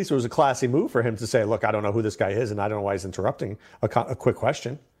was a classy move for him to say, look, I don't know who this guy is, and I don't know why he's interrupting a quick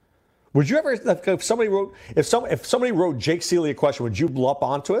question. Would you ever, if somebody wrote Jake Seeley a question, would you lump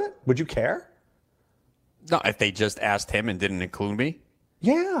onto it? Would you care? No, if they just asked him and didn't include me?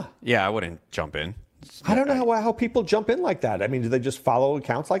 Yeah. Yeah, I wouldn't jump in. I don't know how people jump in like that. I mean, do they just follow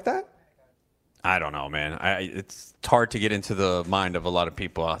accounts like that? I don't know, man. It's hard to get into the mind of a lot of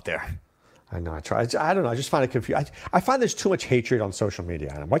people out there. I know. I try. I don't know. I just find it confusing. I find there's too much hatred on social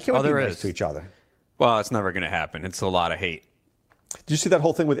media. Adam. Why can't we be nice to each other? Well, it's never going to happen. It's a lot of hate. Did you see that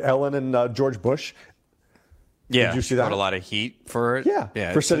whole thing with Ellen and George Bush? Yeah. Did you see that? Got a lot of heat for it.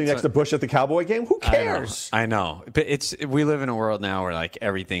 Yeah. For sitting next to Bush at the Cowboy game. Who cares? I know. But we live in a world now where like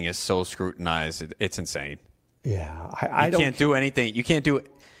everything is so scrutinized. It's insane. Yeah. You can't do anything. You can't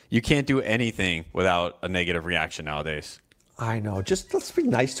do anything without a negative reaction nowadays. I know. Just let's be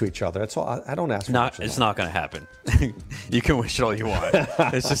nice to each other. That's all. I don't ask for much. It's not going to happen. You can wish it all you want.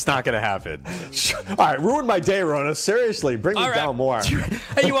 It's just not going to happen. All right, ruin my day, Rona. Seriously, bring me down more.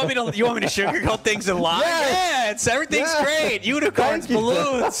 Hey, you want me to sugarcoat things and lie? Yes. Yeah, everything's great. Unicorns,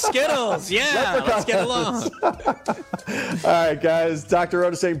 balloons, Skittles. Yeah, let's get along. All right, guys. Dr.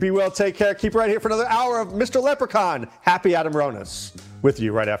 Ronas saying, be well, take care. Keep right here for another hour of Mr. Leprechaun. Happy Adam Ronas with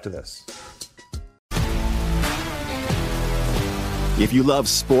you right after this. If you love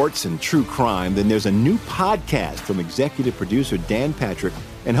sports and true crime, then there's a new podcast from executive producer Dan Patrick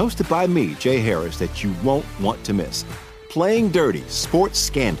and hosted by me, Jay Harris, that you won't want to miss. Playing Dirty: Sports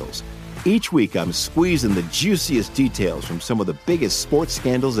Scandals. Each week, I'm squeezing the juiciest details from some of the biggest sports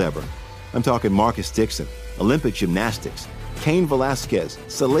scandals ever. I'm talking Marcus Dixon, Olympic gymnastics, Cain Velasquez,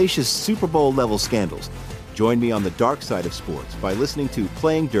 salacious Super Bowl-level scandals. Join me on the dark side of sports by listening to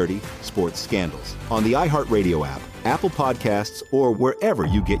Playing Dirty: Sports Scandals on the iHeartRadio app, Apple Podcasts, or wherever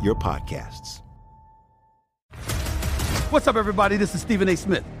you get your podcasts. What's up, everybody? This is Stephen A.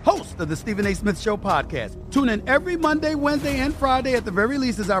 Smith, host of the Stephen A. Smith Show podcast. Tune in every Monday, Wednesday, and Friday at the very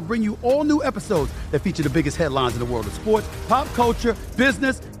least as I bring you all new episodes that feature the biggest headlines in the world of sports, pop culture,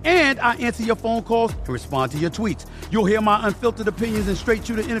 business, and I answer your phone calls and respond to your tweets. You'll hear my unfiltered opinions and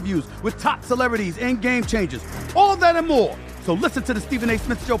straight-shooter interviews with top celebrities and game changers. All that and more. So listen to the Stephen A.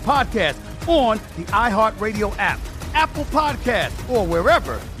 Smith Show podcast on the iHeartRadio app, Apple Podcasts, or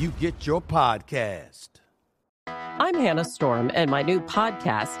wherever you get your podcast. I'm Hannah Storm, and my new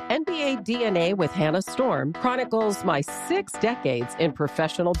podcast, NBA DNA with Hannah Storm, chronicles my 6 decades in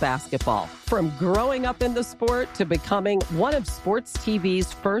professional basketball. From growing up in the sport to becoming one of sports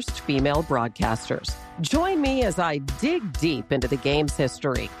TV's first female broadcasters. Join me as I dig deep into the game's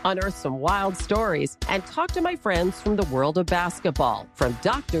history, unearth some wild stories, and talk to my friends from the world of basketball, from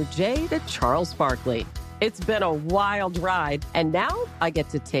Dr. J to Charles Barkley. It's been a wild ride, and now I get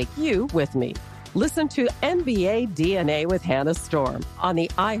to take you with me. Listen to NBA DNA with Hannah Storm on the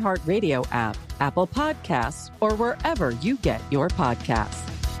iHeartRadio app, Apple Podcasts, or wherever you get your podcasts.